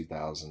in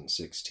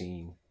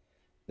 2016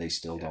 they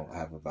still don't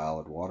have a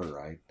valid water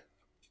right,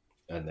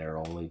 and their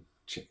only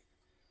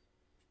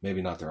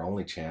maybe not their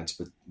only chance,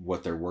 but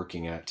what they're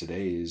working at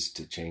today is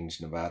to change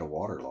Nevada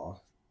water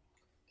law,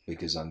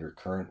 because under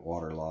current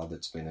water law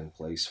that's been in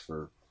place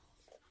for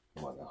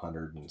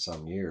 100 and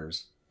some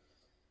years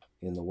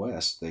in the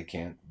West, they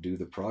can't do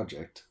the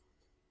project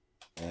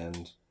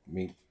and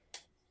meet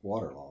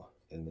water law.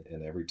 And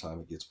every time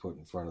it gets put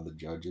in front of the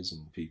judges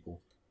and people,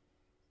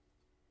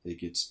 it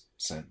gets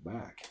sent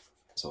back.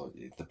 So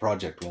the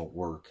project won't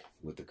work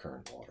with the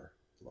current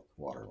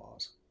water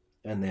laws.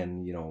 And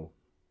then,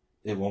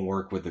 it won't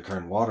work with the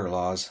current water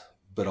laws,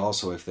 but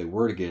also if they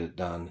were to get it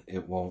done,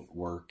 it won't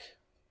work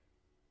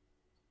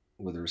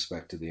with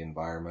respect to the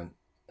environment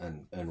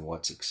and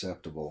what's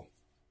acceptable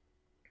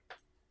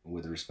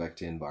with respect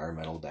to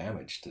environmental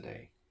damage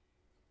today.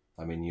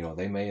 I mean,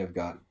 they may have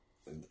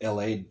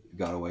LA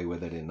got away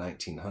with it in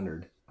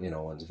 1900 in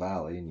Owens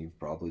Valley, and you've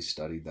probably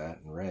studied that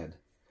and read.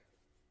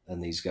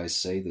 And these guys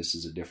say this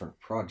is a different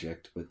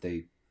project, but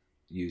they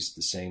used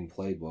the same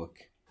playbook.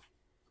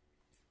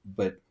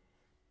 But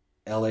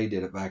LA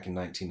did it back in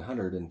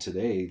 1900, and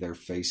today they're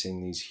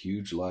facing these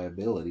huge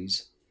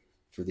liabilities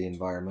for the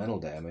environmental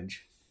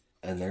damage,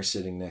 and they're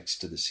sitting next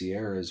to the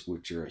Sierras,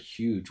 which are a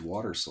huge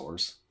water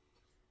source,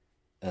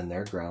 and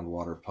their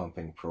groundwater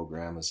pumping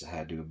program has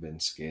had to have been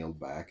scaled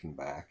back and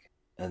back.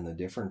 And the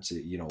difference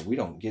is, we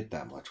don't get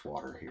that much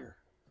water here,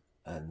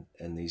 and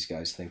these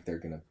guys think they're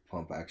going to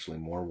pump actually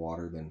more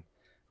water than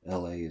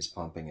LA is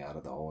pumping out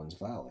of the Owens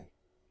Valley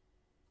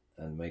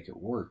and make it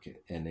work.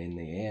 And in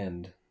the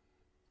end,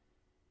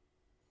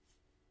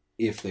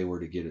 if they were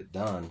to get it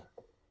done,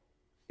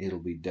 it'll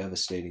be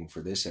devastating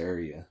for this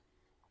area,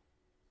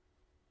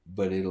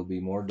 but it'll be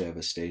more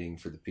devastating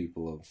for the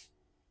people of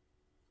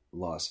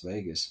Las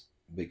Vegas,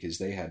 because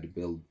they had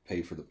to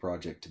pay for the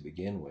project to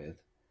begin with,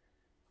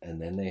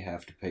 and then they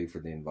have to pay for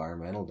the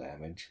environmental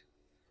damage.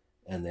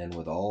 And then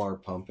with all our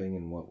pumping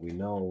and what we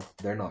know,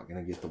 they're not going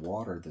to get the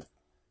water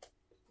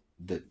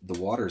that the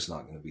water's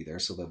not going to be there.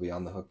 So they'll be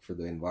on the hook for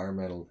the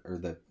environmental, or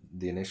the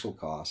initial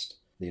cost,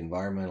 the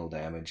environmental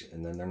damage,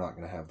 and then they're not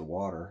going to have the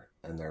water.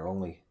 And their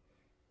only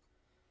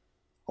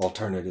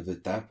alternative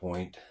at that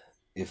point,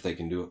 if they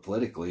can do it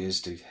politically,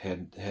 is to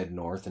head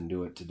north and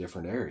do it to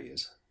different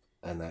areas.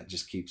 And that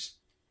just keeps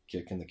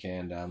kicking the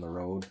can down the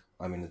road.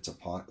 I mean, at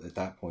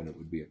that point it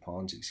would be a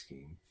Ponzi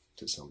scheme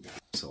to some degree.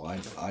 So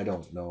I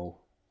don't know.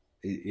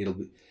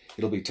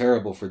 It'll be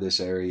terrible for this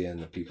area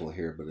and the people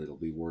here, but it'll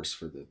be worse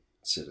for the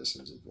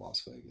citizens of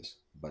Las Vegas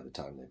by the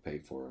time they pay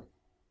for it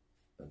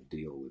and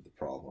deal with the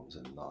problems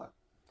and not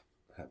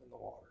having the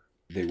water.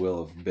 They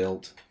will have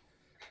built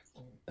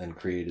and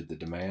created the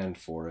demand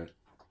for it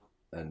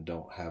and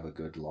don't have a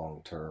good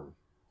long-term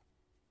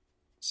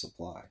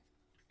supply.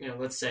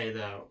 Let's say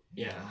though,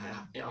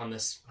 on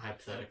this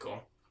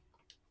hypothetical,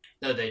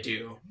 that they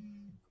do,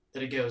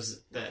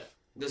 that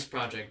this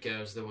project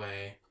goes the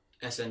way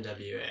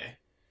SNWA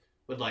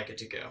would like it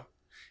to go,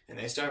 and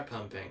they start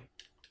pumping.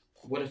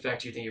 What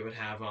effect do you think it would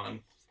have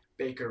on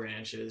Baker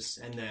Ranches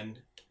and then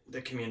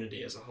the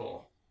community as a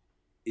whole?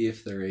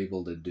 If they're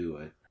able to do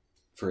it,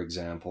 for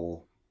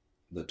example,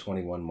 the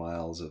 21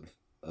 miles of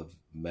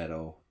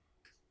meadow,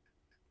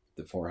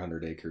 the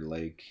 400-acre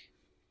lake,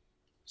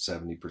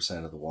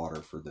 70% of the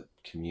water for the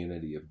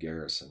community of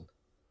Garrison.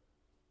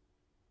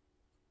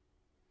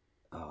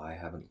 I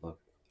haven't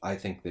looked. I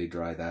think they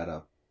dry that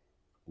up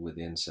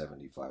within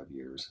 75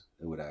 years.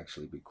 It would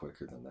actually be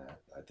quicker than that.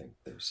 I think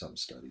there's some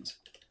studies.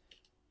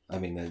 I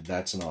mean,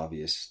 that's an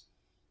obvious,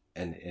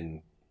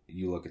 and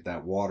you look at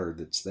that water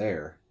that's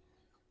there,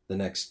 the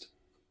next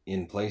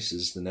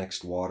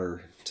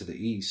water to the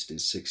east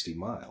is 60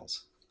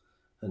 miles.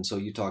 And so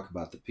you talk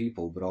about the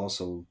people, but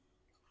also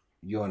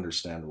you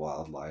understand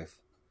wildlife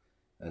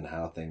and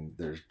how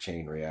there's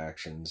chain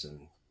reactions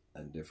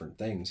and different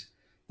things.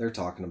 They're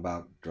talking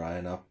about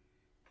drying up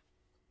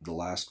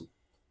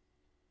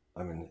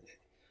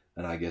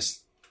and I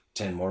guess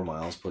 10 more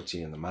miles puts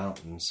you in the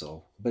mountains.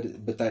 So,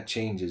 but that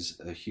changes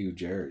a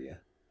huge area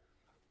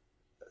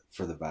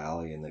for the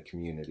valley and the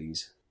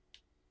communities.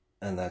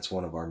 And that's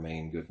one of our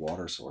main good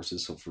water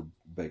sources. So for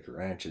Baker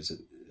Ranches, it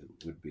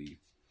would be,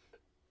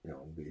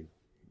 it'd be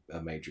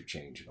a major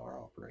change in our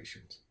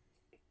operations.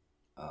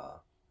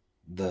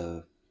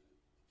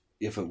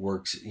 If it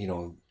works,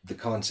 the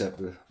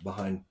concept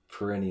behind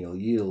perennial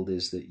yield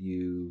is that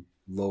you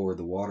lower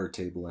the water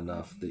table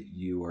enough that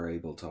you are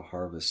able to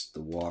harvest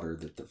the water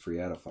that the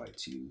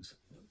phreatophytes use,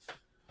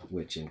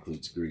 which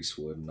includes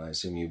greasewood. And I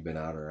assume you've been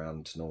out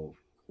around to know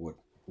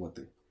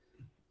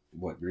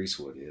what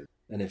greasewood is.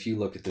 And if you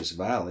look at this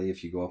valley,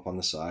 if you go up on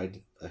the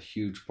side, a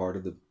huge part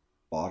of the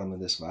bottom of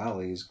this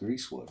valley is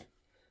greasewood.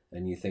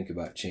 And you think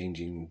about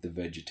changing the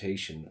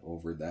vegetation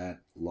over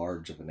that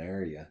large of an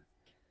area.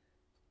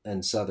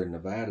 And Southern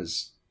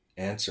Nevada's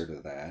answer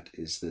to that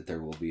is that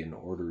there will be an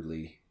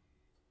orderly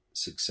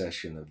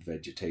succession of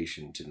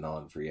vegetation to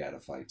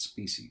non-phreatophyte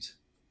species.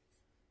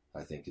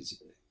 I think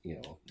is,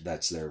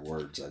 that's their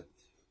words.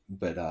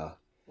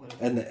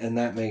 And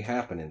that may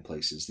happen in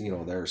places.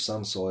 There are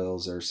some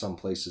soils, there are some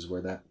places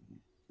where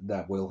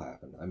that will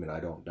happen. I mean, I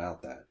don't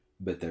doubt that.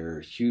 But there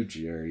are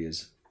huge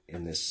areas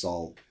in this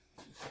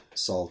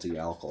salty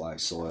alkali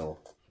soil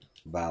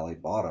valley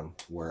bottom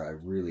where I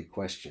really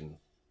question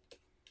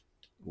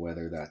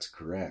whether that's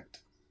correct.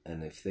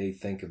 And if they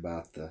think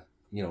about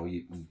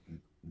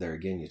there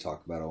again, you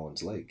talk about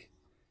Owens Lake.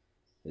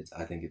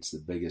 I think it's the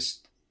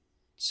biggest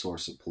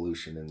source of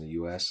pollution in the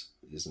U.S.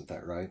 Isn't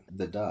that right?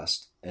 The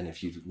dust. And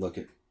if you look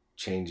at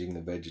changing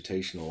the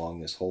vegetation along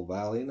this whole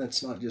valley, and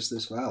it's not just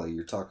this valley,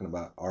 you're talking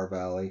about our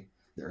valley,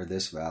 or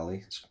this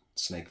valley,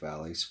 Snake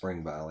Valley,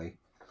 Spring Valley,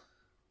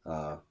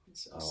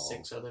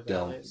 6 other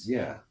valleys.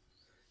 Yeah.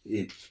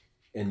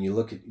 And you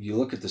look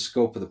at the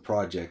scope of the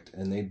project,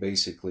 and they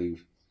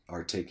basically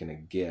are taking a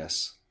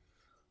guess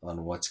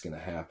on what's going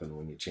to happen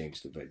when you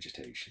change the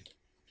vegetation.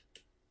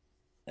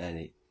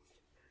 And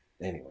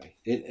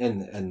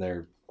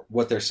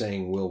what they're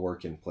saying will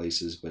work in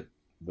places, but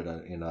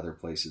in other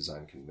places,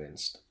 I'm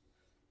convinced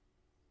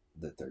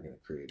that they're going to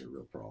create a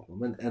real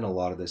problem. And a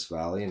lot of this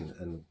valley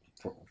and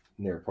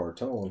near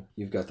Partone,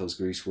 you've got those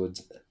grease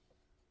woods,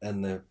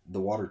 and the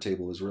water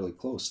table is really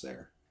close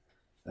there,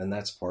 and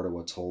that's part of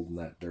what's holding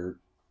that dirt.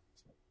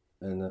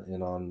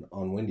 And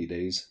on windy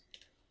days,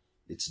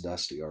 it's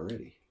dusty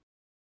already.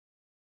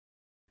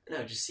 No,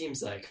 it just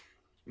seems like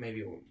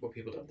maybe what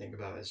people don't think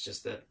about is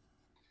just that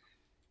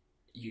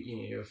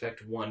you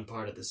affect one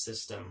part of the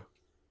system.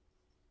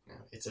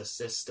 It's a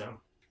system,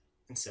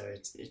 and so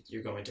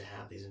you're going to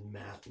have these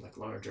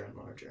larger and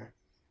larger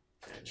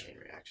chain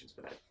reactions.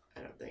 But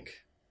I don't think,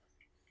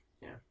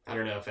 I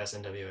don't know if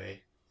SNWA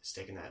is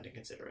taking that into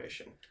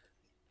consideration.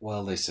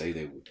 Well, they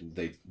say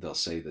they'll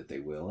say that they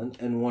will,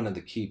 and one of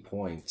the key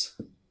points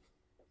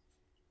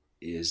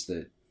is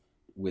that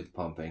with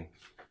pumping,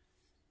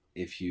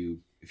 if you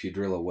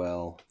drill a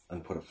well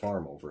and put a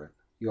farm over it,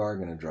 you are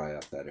going to dry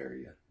up that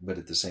area, but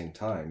at the same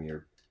time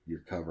you're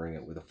covering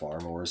it with a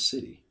farm or a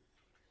city.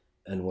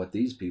 And what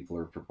these people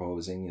are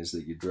proposing is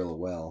that you drill a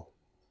well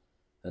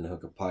and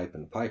hook a pipe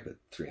and pipe it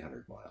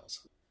 300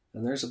 miles.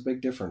 And there's a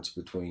big difference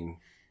between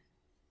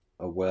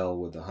a well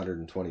with a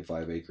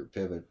 125 acre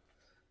pivot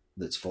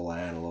that's full of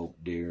antelope,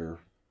 deer,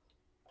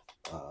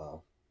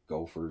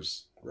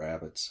 gophers,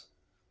 rabbits,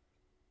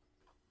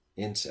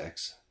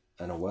 insects,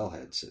 and a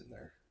wellhead sitting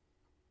there.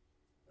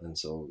 And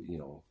so,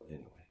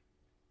 anyway,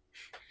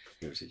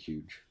 there's a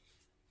huge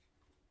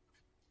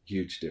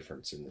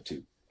difference in the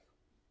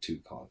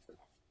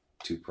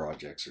two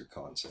projects or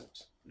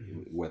concepts.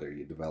 Mm-hmm. Whether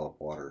you develop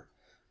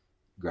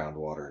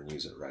groundwater and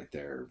use it right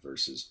there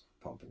versus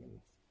pumping and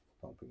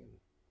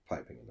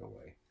piping it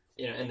away.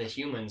 And the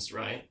humans,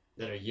 right,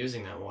 that are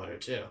using that water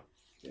too.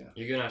 Yeah.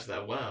 You're going out to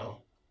that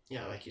well.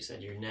 Yeah, like you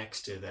said, you're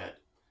next to that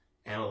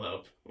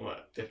antelope,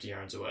 50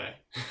 yards away.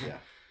 Yeah.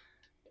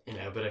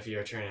 But if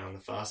you're turning on the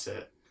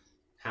faucet,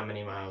 how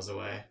many miles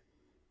away?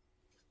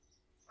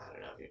 I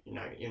don't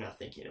know. You're not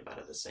thinking about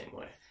it the same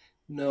way.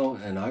 No,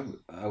 and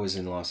I was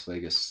in Las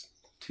Vegas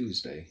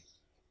Tuesday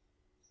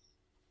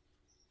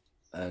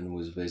and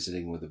was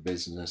visiting with a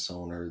business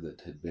owner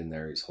that had been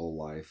there his whole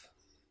life.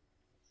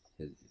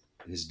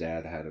 His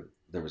dad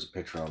there was a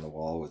picture on the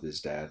wall with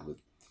his dad with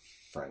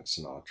Frank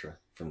Sinatra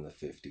from the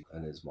 50s,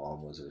 and his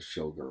mom was a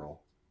showgirl.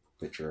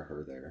 Picture of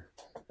her there,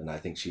 and I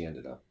think she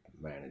ended up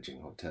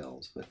managing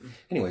hotels. But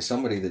anyway,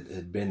 somebody that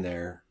had been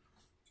there,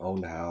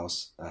 owned a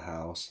house,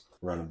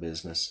 run a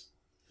business,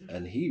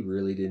 and he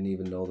really didn't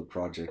even know the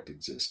project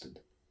existed.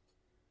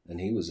 And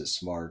he was a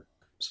smart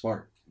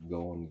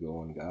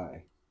going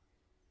guy,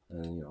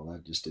 and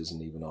that just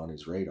isn't even on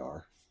his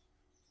radar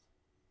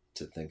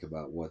to think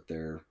about what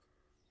they're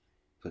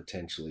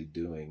potentially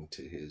doing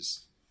to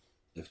his,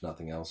 if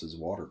nothing else, his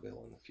water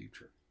bill in the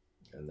future.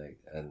 And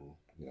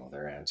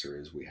their answer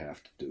is we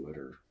have to do it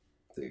or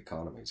the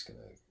economy's going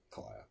to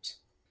collapse.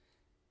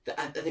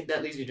 I think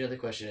that leads me to another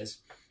question is,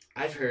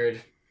 I've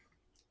heard,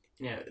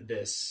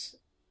 this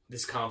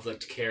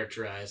conflict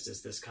characterized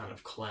as this kind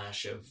of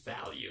clash of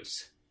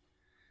values,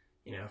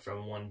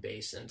 from one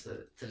basin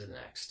to the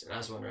next. And I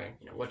was wondering,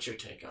 what's your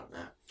take on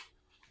that?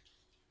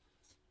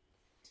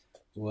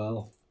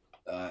 Well,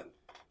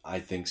 I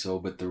think so,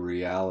 but the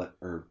reality,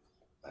 or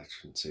I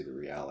shouldn't say the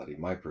reality,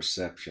 my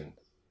perception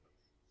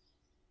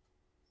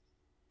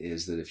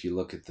is that if you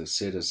look at the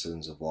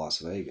citizens of Las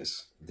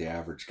Vegas, the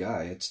average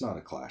guy, it's not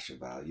a clash of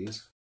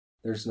values.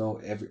 There's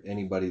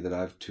anybody that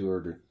I've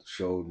toured or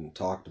showed and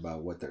talked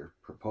about what they're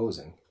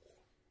proposing,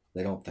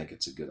 they don't think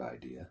it's a good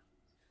idea.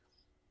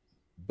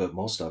 But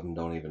most of them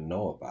don't even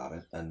know about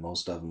it, and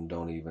most of them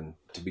don't even,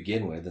 to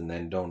begin with, and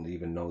then don't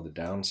even know the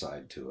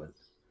downside to it.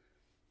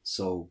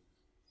 So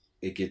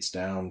it gets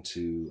down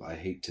to, I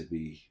hate to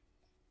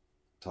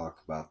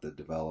talk about the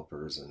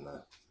developers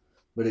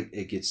but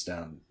it gets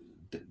down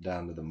to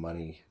the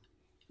money,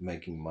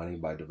 making money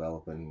by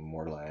developing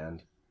more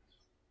land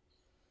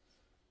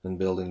and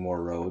building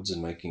more roads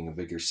and making a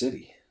bigger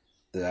city.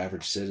 the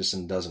average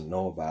citizen doesn't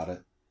know about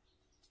it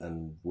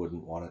and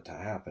wouldn't want it to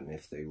happen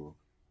if they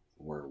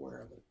were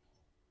aware of it.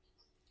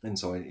 And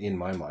so in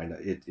my mind,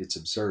 it's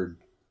absurd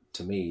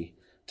to me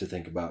to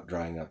think about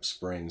drying up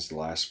springs the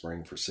last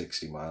spring for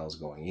 60 miles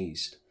going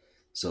east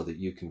so that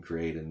you can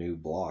create a new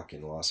block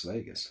in Las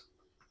Vegas.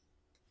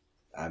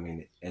 I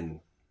mean, and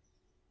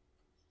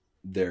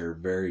there are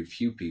very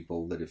few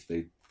people that if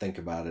they think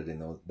about it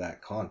in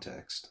that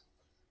context,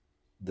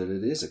 that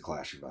it is a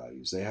clash of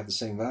values. They have the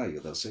same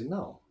value. They'll say,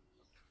 no,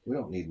 we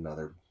don't need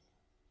another,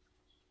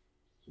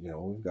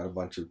 we've got a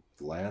bunch of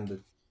land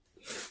that,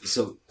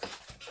 so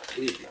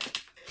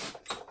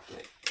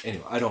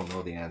anyway, I don't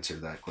know the answer to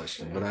that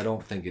question, but I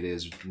don't think it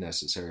is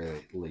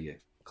necessarily a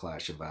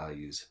clash of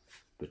values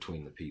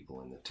between the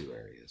people in the two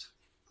areas.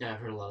 Yeah, I've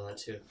heard a lot of that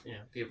too.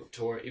 People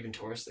even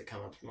tourists that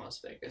come up from Las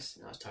Vegas.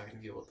 I was talking to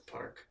people at the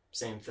park.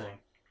 Same thing.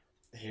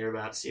 They hear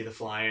about, see the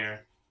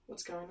flyer.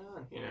 What's going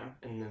on?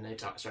 And then they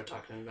start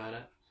talking about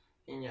it.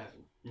 And yeah,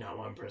 not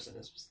one person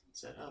has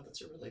said, "Oh,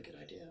 that's a really good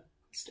idea.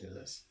 Let's do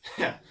this."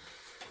 Yeah.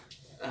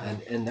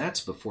 And that's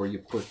before you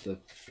put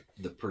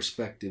the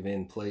perspective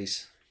in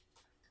place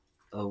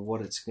of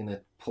what it's going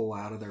to pull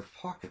out of their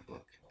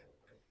pocketbook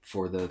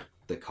for the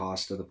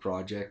cost of the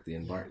project, the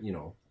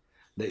environment.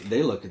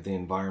 They look at the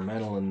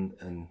environmental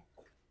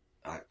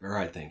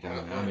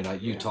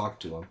you talk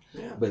to them,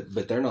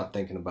 but they're not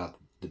thinking about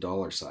the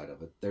dollar side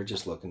of it. They're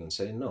just looking and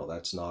saying, no,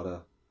 that's not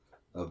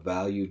a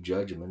value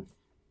judgment.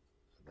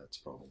 That's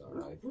probably not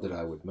right that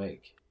I would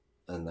make.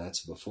 And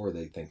that's before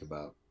they think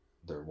about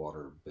their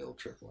water bill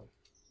tripling.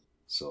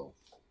 So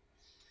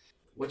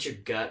what's your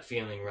gut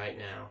feeling right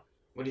now?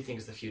 What do you think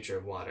is the future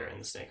of water in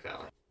the Snake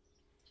Valley?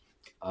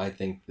 I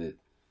think that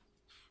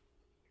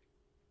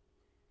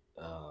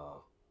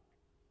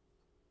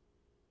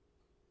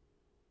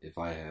if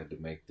I had to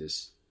make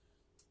this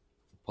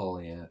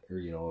a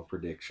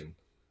prediction,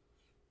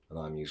 and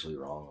I'm usually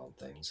wrong on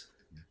things,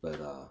 but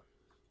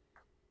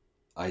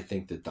I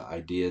think that the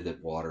idea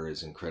that water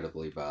is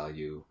incredibly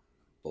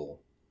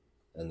valuable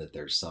and that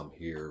there's some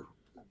here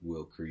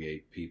will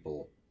create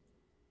people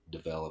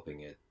developing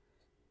it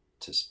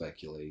to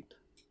speculate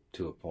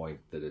to a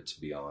point that it's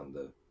beyond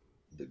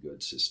the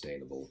good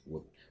sustainable.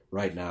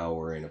 Right now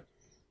our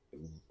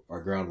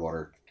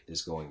groundwater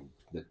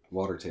the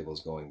water table is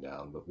going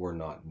down, but we're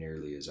not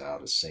nearly as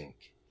out of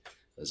sync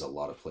as a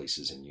lot of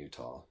places in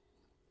Utah,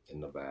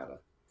 in Nevada.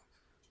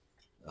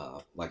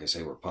 Like I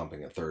say, we're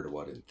pumping a third of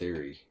what in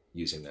theory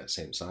using that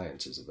same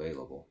science is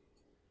available.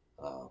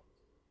 But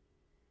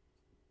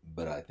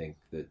I think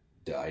that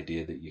the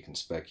idea that you can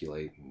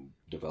speculate and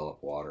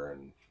develop water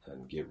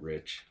and get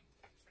rich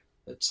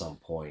at some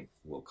point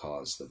will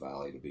cause the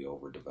valley to be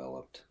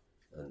overdeveloped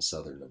and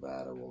southern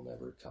Nevada will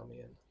never come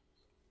in,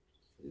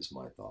 is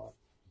my thought.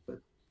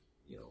 But,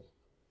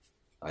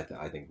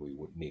 I think we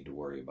would need to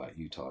worry about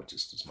Utah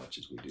just as much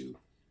as we do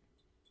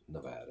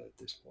Nevada at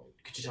this point.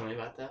 Could you tell me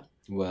about that?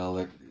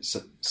 Well,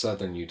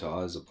 southern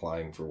Utah is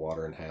applying for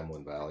water in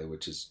Hamlin Valley,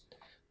 which is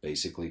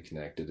basically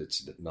connected.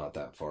 It's not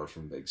that far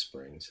from Big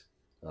Springs.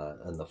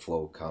 And the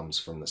flow comes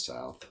from the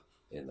south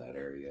in that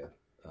area.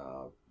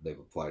 They've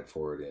applied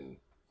for it in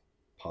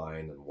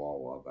Pine and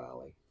Wawa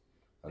Valley,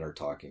 and are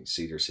talking.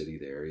 Cedar City,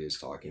 the area, is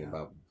talking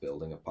about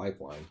building a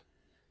pipeline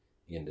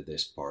into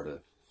this part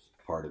of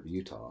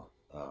Utah.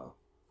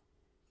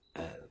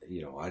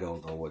 I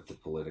don't know what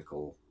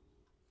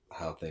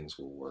how things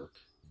will work,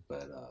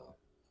 but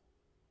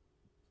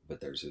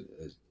there's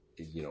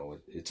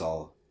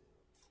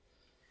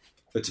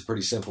it's a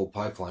pretty simple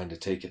pipeline to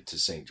take it to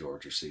St.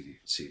 George or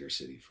Cedar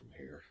City from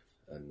here,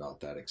 and not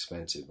that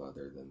expensive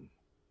other than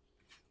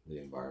the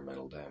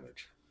environmental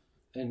damage.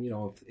 And,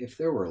 if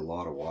there were a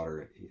lot of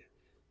water,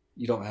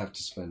 you don't have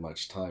to spend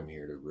much time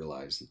here to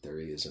realize that there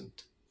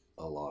isn't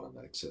a lot of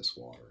excess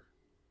water.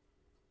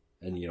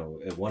 And,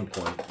 at one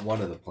point,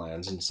 one of the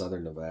plans in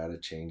southern Nevada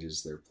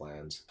changes their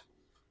plans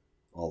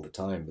all the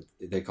time, but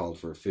they called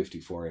for a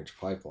 54-inch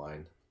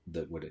pipeline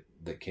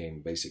that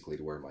came basically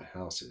to where my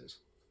house is.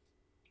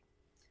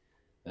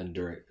 And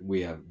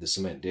we have the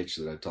cement ditch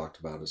that I talked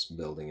about us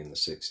building in the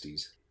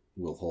 60s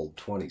will hold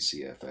 20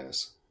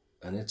 CFS,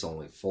 and it's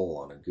only full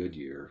on a good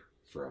year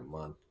for a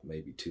month,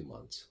 maybe 2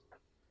 months.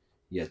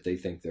 Yet they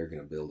think they're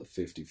going to build a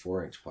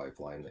 54-inch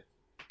pipeline that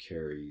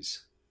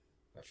carries,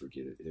 I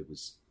forget it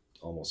was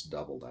almost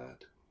double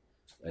that,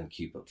 and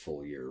keep it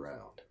full year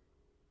round.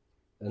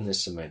 And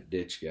this cement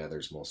ditch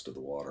gathers most of the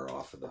water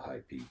off of the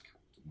High Peak,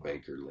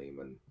 Baker,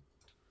 Lehman,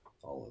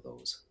 all of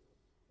those.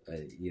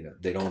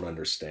 They don't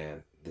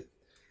understand that.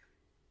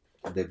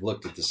 They've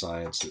looked at the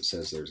science that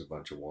says there's a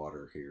bunch of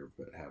water here,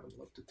 but haven't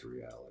looked at the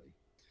reality.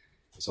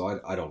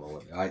 So I don't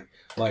know.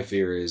 My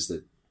fear is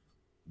that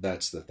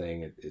that's the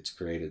thing. It's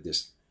created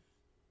this,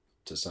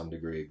 to some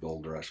degree, a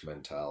gold rush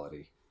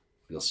mentality.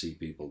 You'll see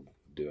people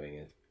doing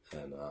it,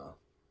 and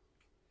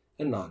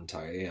not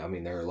entirely. I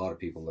mean, there are a lot of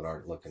people that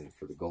aren't looking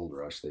for the gold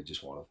rush. They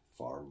just want to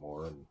farm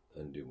more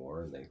and do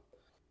more,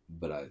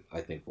 but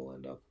I think we'll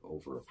end up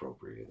over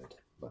appropriated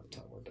by the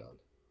time we're done.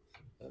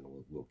 And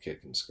we'll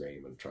kick and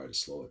scream and try to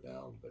slow it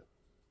down, but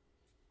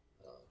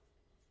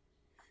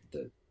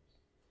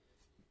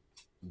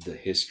the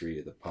history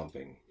of the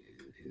pumping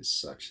is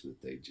such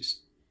that they just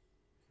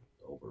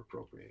over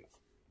appropriate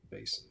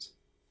basins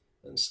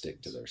and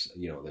stick to their,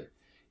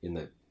 in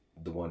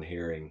the one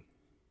hearing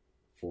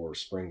for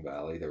Spring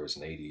Valley, there was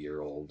an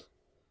 80-year-old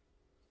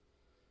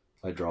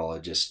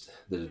hydrologist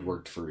that had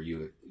worked for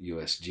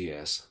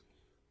USGS,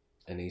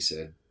 and he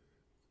said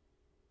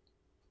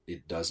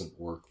it doesn't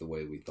work the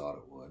way we thought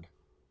it would.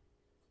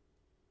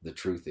 The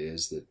truth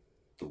is that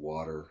the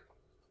water,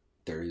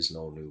 there is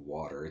no new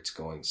water. It's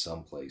going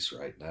someplace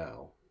right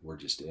now. We're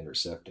just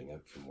intercepting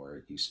it from where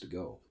it used to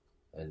go.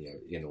 And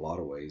in a lot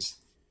of ways,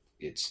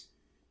 it's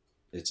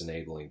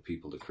enabling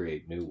people to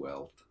create new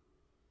wealth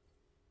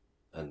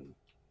and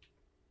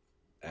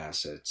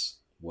assets,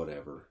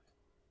 whatever.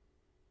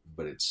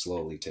 But it's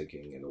slowly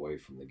taking it away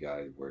from the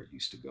guy where it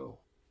used to go,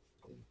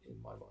 in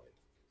my mind.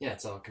 Yeah,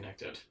 it's all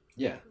connected.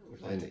 Yeah,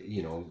 and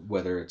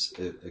whether it's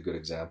a good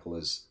example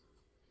is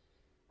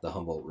the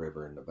Humboldt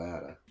River in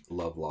Nevada.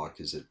 Lovelock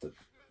is at the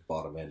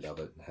bottom end of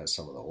it and has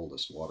some of the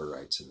oldest water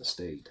rights in the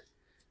state.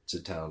 It's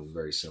a town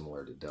very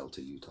similar to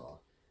Delta, Utah.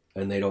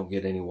 And they don't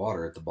get any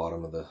water at the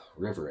bottom of the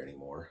river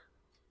anymore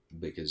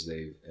because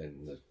the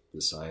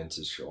science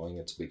is showing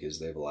it's because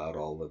they've allowed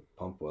all the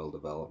pump well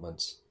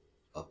developments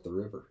up the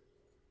river.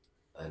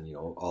 And,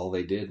 all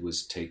they did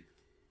was take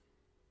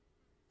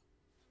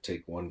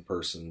one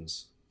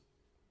person's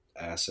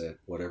asset,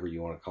 whatever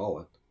you want to call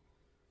it,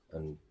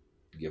 and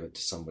give it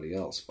to somebody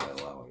else by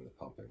allowing the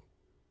pumping.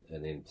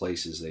 And in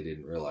places they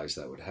didn't realize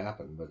that would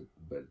happen,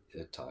 but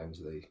at times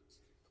they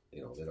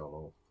don't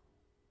know.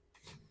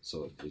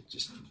 So it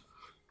just...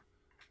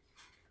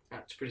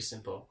 It's pretty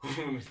simple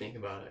when we think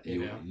about it.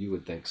 You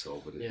would think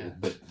so, but yeah.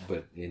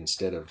 But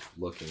instead of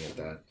looking at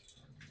that,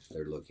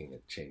 they're looking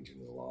at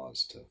changing the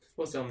laws to...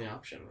 Well, it's the only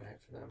option, right,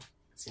 for them.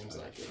 It seems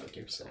like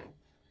you're saying.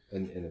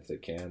 And if they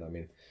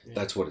can,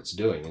 that's what it's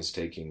doing, is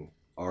taking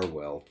our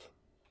wealth,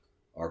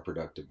 our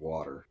productive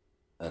water,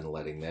 and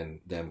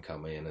letting them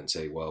come in and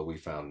say, well, we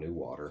found new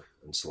water,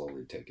 and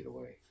slowly take it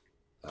away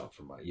out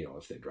from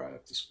if they dry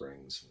up the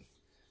springs.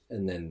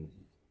 And then,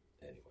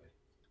 anyway.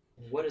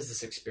 What has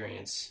this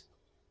experience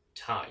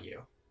taught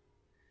you?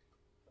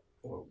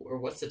 Or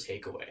what's the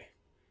takeaway?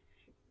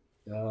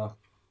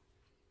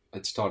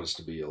 It's taught us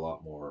to be a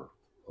lot more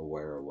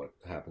aware of what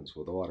happens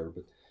with water.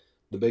 But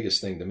the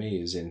biggest thing to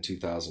me is in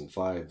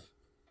 2005,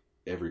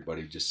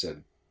 everybody just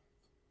said,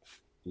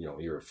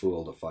 you're a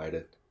fool to fight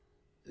it.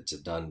 It's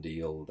a done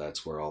deal.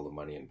 That's where all the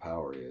money and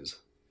power is.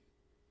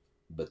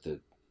 But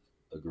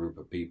a group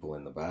of people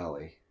in the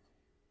valley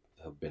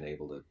have been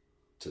able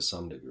to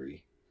some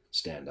degree,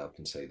 stand up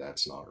and say,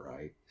 that's not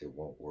right. It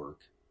won't work.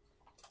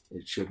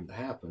 It shouldn't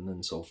happen.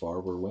 And so far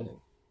we're winning.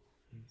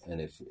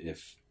 And if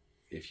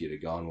you'd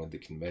have gone with the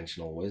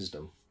conventional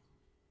wisdom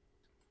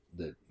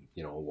that,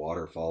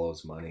 water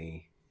follows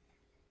money,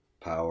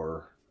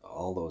 power,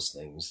 all those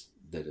things,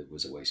 that it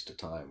was a waste of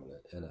time,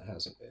 and it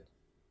hasn't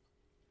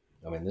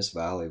been. This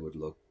valley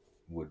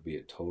would be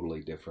a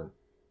totally different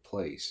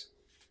place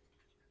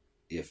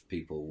if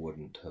people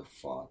wouldn't have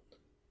fought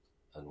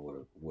and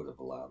would have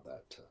allowed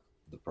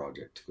the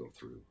project to go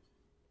through.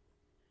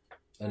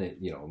 And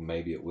it,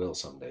 maybe it will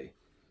someday,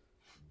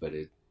 but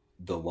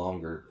the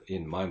longer,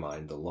 in my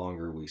mind, the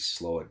longer we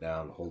slow it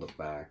down, hold it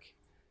back,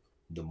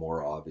 the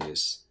more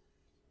obvious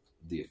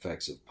the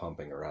effects of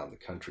pumping around the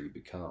country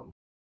become.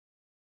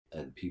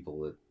 And people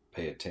that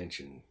pay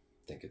attention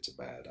think it's a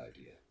bad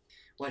idea.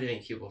 Why do you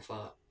think people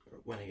fought or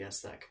went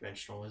against that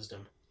conventional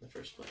wisdom in the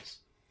first place?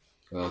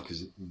 Well,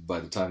 because by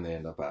the time they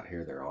end up out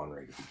here, they're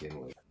ornery to begin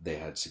with. They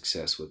had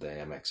success with the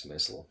MX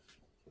missile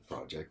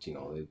project.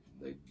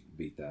 They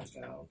beat that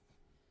down.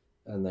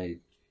 And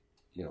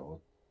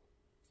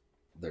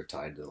they're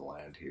tied to the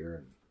land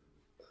here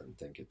and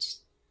think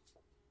it's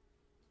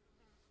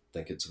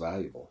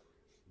valuable.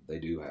 They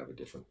do have a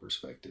different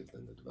perspective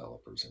than the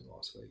developers in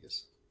Las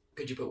Vegas.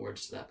 Could you put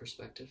words to that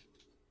perspective?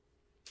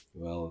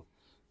 Well,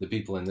 the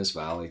people in this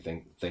valley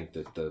think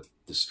that the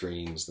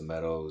streams, the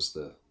meadows,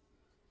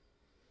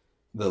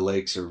 the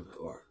lakes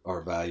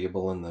are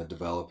valuable, and the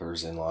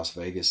developers in Las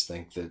Vegas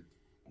think that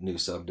new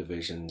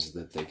subdivisions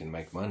that they can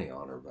make money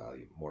on are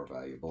more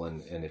valuable.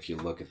 And if you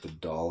look at the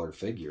dollar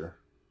figure,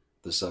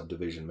 the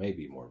subdivision may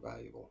be more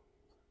valuable,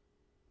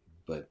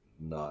 but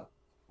not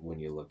when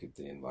you look at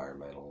the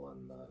environmental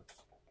and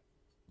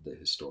the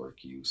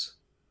historic use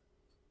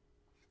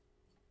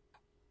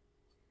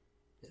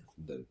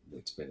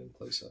that's been in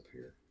place up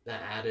here.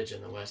 That adage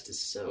in the West is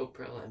so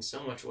prevalent in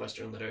so much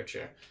Western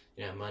literature.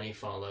 Money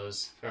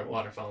follows, or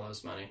water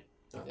follows money,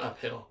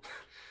 uphill.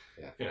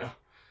 Yeah.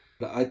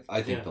 But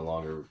I think the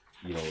longer,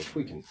 if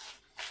we can,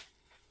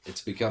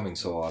 it's becoming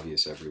so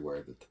obvious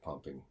everywhere that the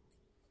pumping,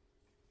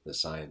 the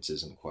science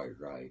isn't quite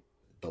right.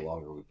 The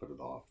longer we put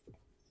it off,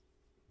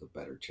 the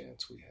better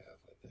chance we have,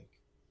 I think.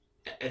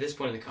 At this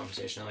point in the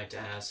conversation, I like to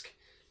ask,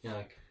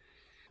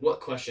 what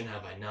question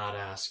have I not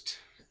asked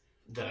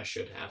that I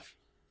should have?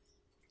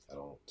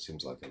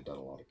 Seems like I've done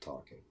a lot of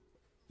talking.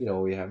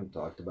 We haven't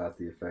talked about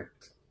the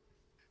effect,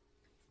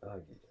 I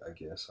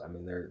guess.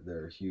 There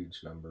are a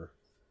huge number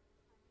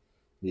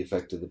the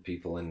effect of the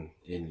people in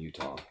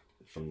Utah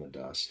from the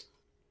dust.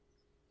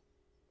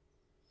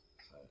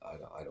 I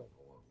don't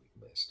know what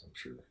we've missed. I'm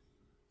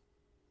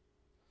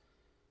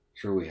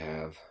sure we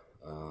have.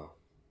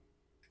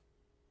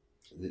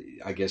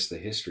 I guess the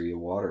history of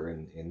water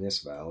in this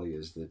valley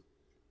is that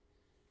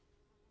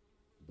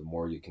the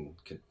more you can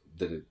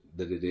that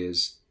it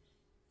is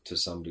to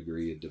some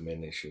degree a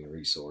diminishing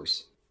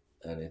resource,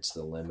 and it's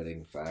the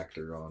limiting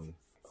factor on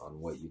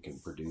what you can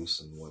produce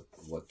and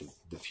what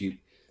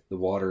the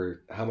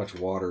water, how much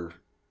water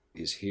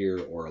is here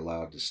or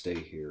allowed to stay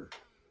here,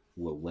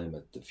 will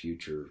limit the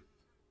future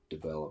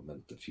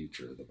development, the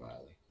future of the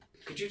valley.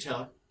 Could you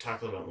talk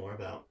a little bit more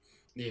about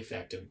the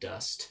effect of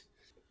dust,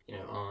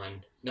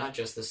 on not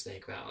just the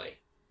Snake Valley,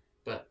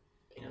 but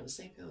the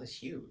Snake Valley is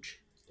huge.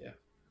 Yeah,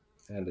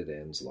 and it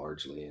ends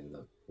largely in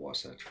the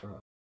Wasatch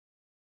Front.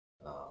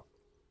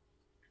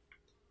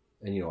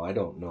 And I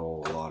don't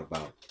know a lot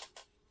about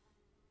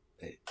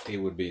it. It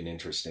would be an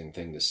interesting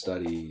thing to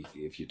study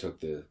if you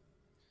took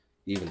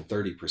even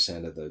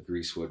 30% of the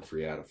greasewood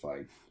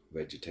phreatophyte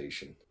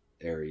vegetation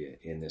area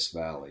in this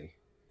valley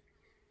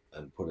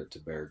and put it to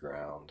bare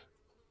ground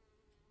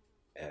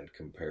and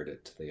compared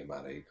it to the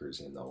amount of acres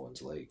in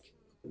Owens Lake.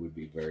 It would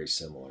be very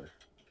similar.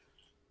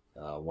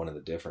 One of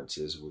the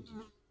differences would,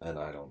 and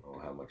I don't know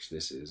how much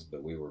this is,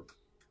 but we were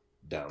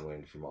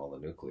downwind from all the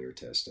nuclear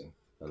testing,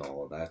 and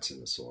all of that's in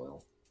the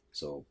soil.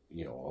 So,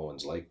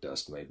 Owens Lake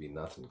dust may be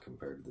nothing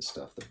compared to the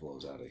stuff that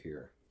blows out of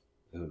here.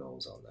 Who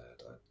knows on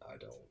that? I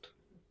don't.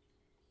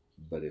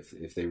 But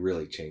if they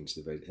really change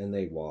and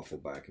they waffle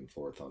back and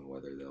forth on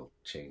whether they'll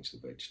change the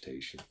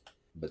vegetation,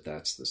 but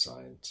that's the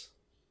science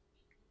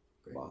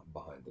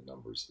behind the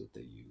numbers that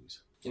they use.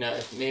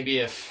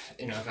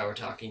 If I were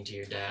talking to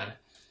your dad,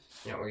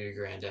 or your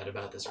granddad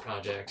about this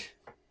project,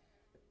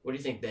 what do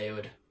you think they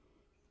would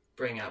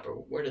bring up, or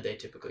where do they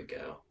typically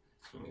go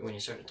when you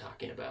started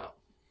talking about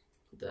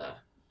the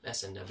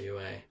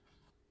SNWA?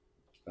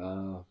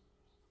 Or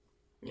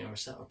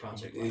a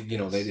project like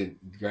this? They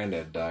didn't.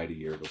 Granddad died a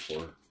year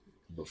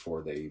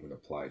before they even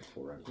applied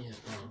for it. Yeah.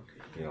 Oh,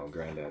 okay.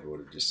 Granddad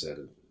would have just said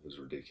it was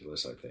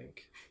ridiculous. I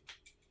think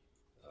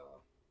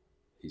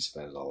he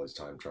spent all his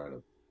time trying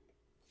to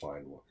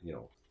find,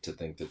 to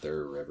think that there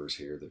are rivers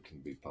here that can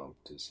be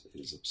pumped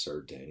is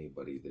absurd to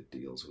anybody that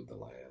deals with the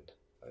land.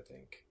 I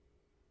think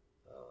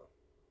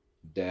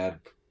Dad,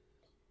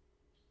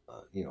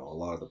 a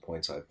lot of the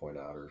points I point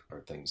out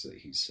are things that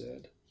he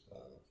said.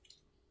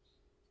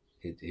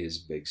 His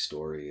big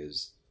story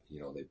is,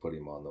 they put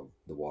him on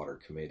the water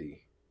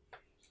committee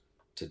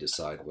to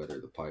decide whether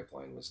the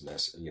pipeline was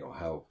necessary,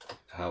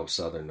 how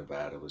southern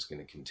Nevada was going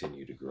to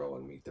continue to grow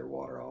and meet their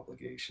water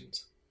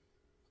obligations.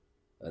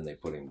 And they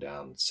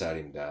sat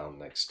him down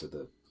next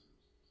to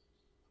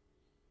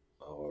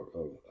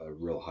a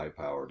real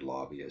high-powered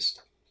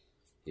lobbyist.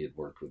 He had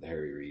worked with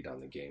Harry Reid on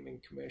the Gaming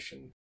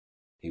Commission.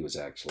 He was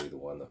actually the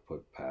one that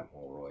put Pat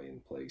Mulroy in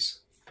place.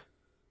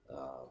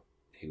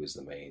 He was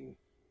the main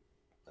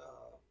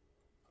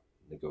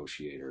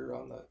negotiator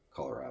on the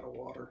Colorado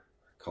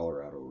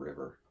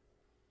River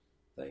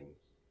thing.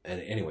 And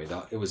anyway,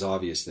 it was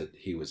obvious that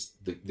he was,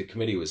 the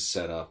committee was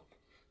set up,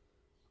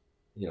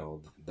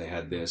 they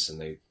had this and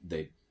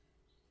they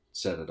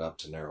set it up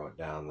to narrow it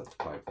down that the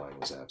pipeline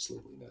was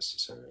absolutely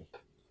necessary.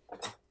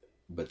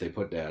 But they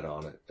put Dad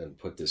on it and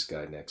put this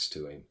guy next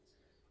to him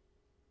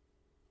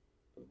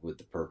with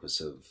the purpose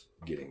of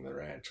getting the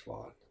ranch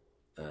bought.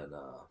 And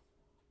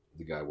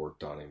the guy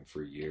worked on him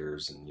for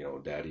years, and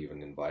Dad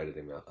even invited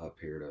him up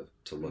here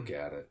to look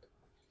at it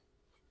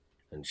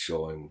and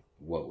show him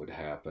what would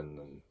happen.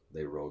 And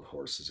they rode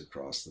horses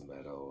across the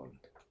meadow and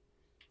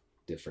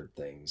different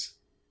things.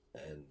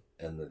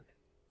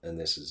 And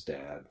this is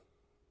Dad.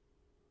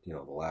 The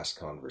last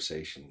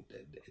conversation,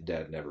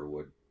 Dad never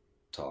would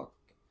talk,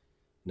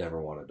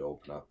 never wanted to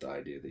open up the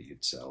idea that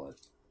you'd sell it.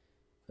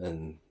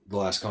 And the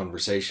last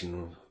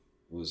conversation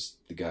was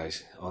the guy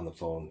on the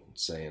phone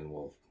saying,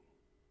 well,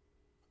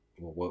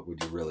 what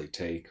would you really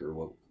take, or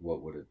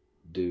what would it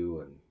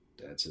do? And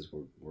Dad says,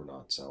 we're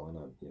not selling.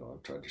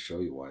 I've tried to show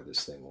you why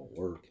this thing won't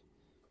work.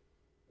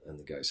 And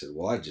the guy said,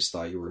 well, I just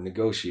thought you were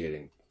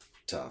negotiating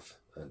tough.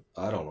 And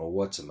I don't know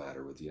what's the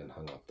matter with you, and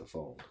hung up the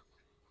phone.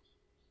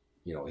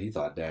 He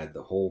thought Dad,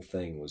 the whole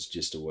thing was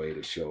just a way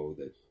to show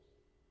that,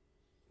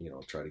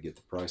 try to get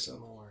the price up.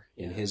 More.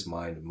 Yeah. In his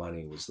mind,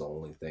 money was the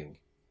only thing.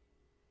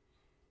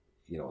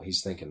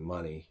 He's thinking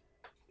money,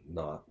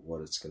 not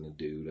what it's going to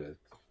do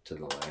to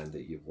the land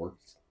that you've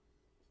worked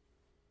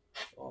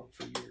on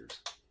for years.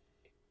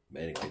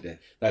 Anyway,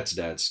 that's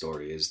Dad's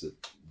story, is that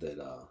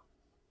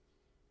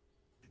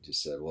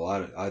just said,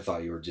 well, I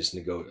thought you were just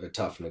a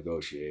tough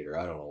negotiator.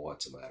 I don't know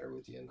what's the matter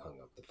with you, and hung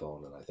up the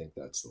phone. And I think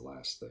that's the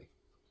last thing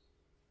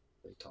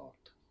they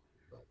talked.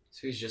 But,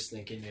 so he's just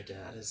thinking your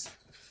dad is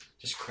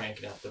just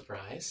cranking up the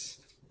price.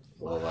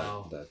 Well,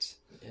 wow. That's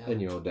yeah.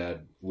 And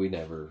Dad, we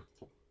never,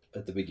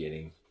 at the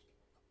beginning,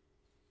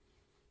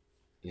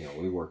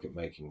 we work at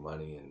making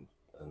money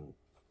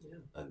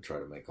and try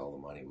to make all the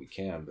money we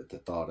can. But the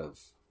thought of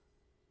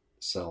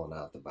selling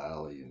out the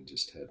valley and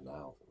just heading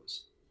out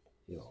was,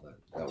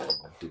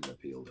 that didn't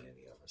appeal to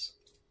any of us.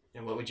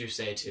 And what would you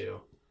say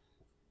to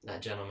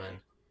that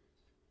gentleman,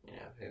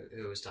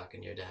 who was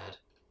talking to your dad,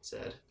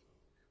 said,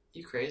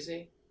 "You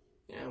crazy?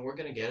 We're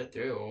gonna get it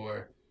through,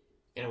 or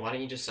why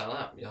don't you just sell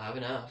out? You'll have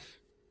enough.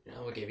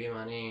 We'll give you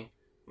money,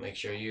 make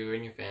sure you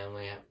and your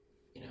family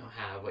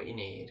have what you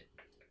need.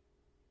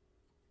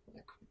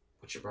 Like,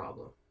 what's your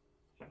problem?"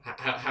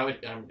 How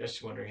would, I'm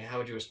just wondering, how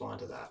would you respond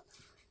to that?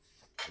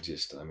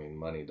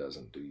 Money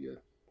doesn't do you.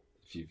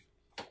 If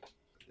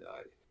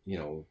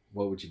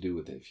what would you do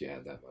with it if you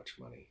had that much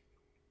money?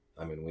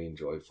 We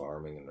enjoy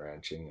farming and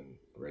ranching and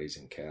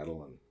raising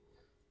cattle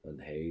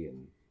and hay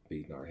and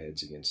beating our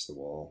heads against the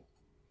wall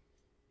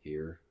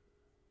here.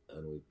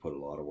 And we put a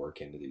lot of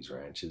work into these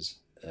ranches,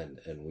 and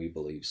we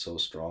believe so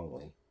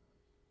strongly,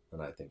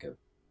 and I think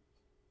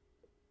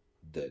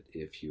that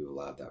if you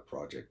allowed that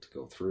project to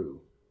go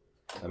through,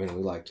 we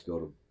like to go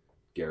to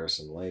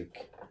Garrison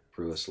Lake,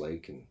 Pruis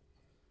Lake, and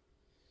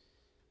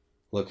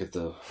look at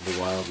the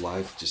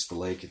wildlife, just the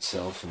lake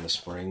itself and the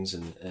springs,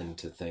 and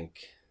to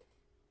think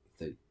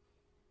that,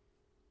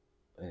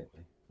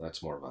 anyway,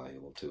 that's more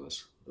valuable to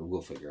us.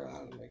 We'll figure out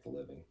how to make a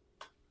living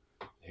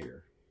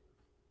here.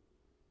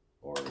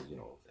 Or,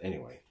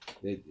 anyway,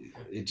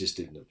 it just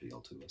didn't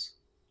appeal to us.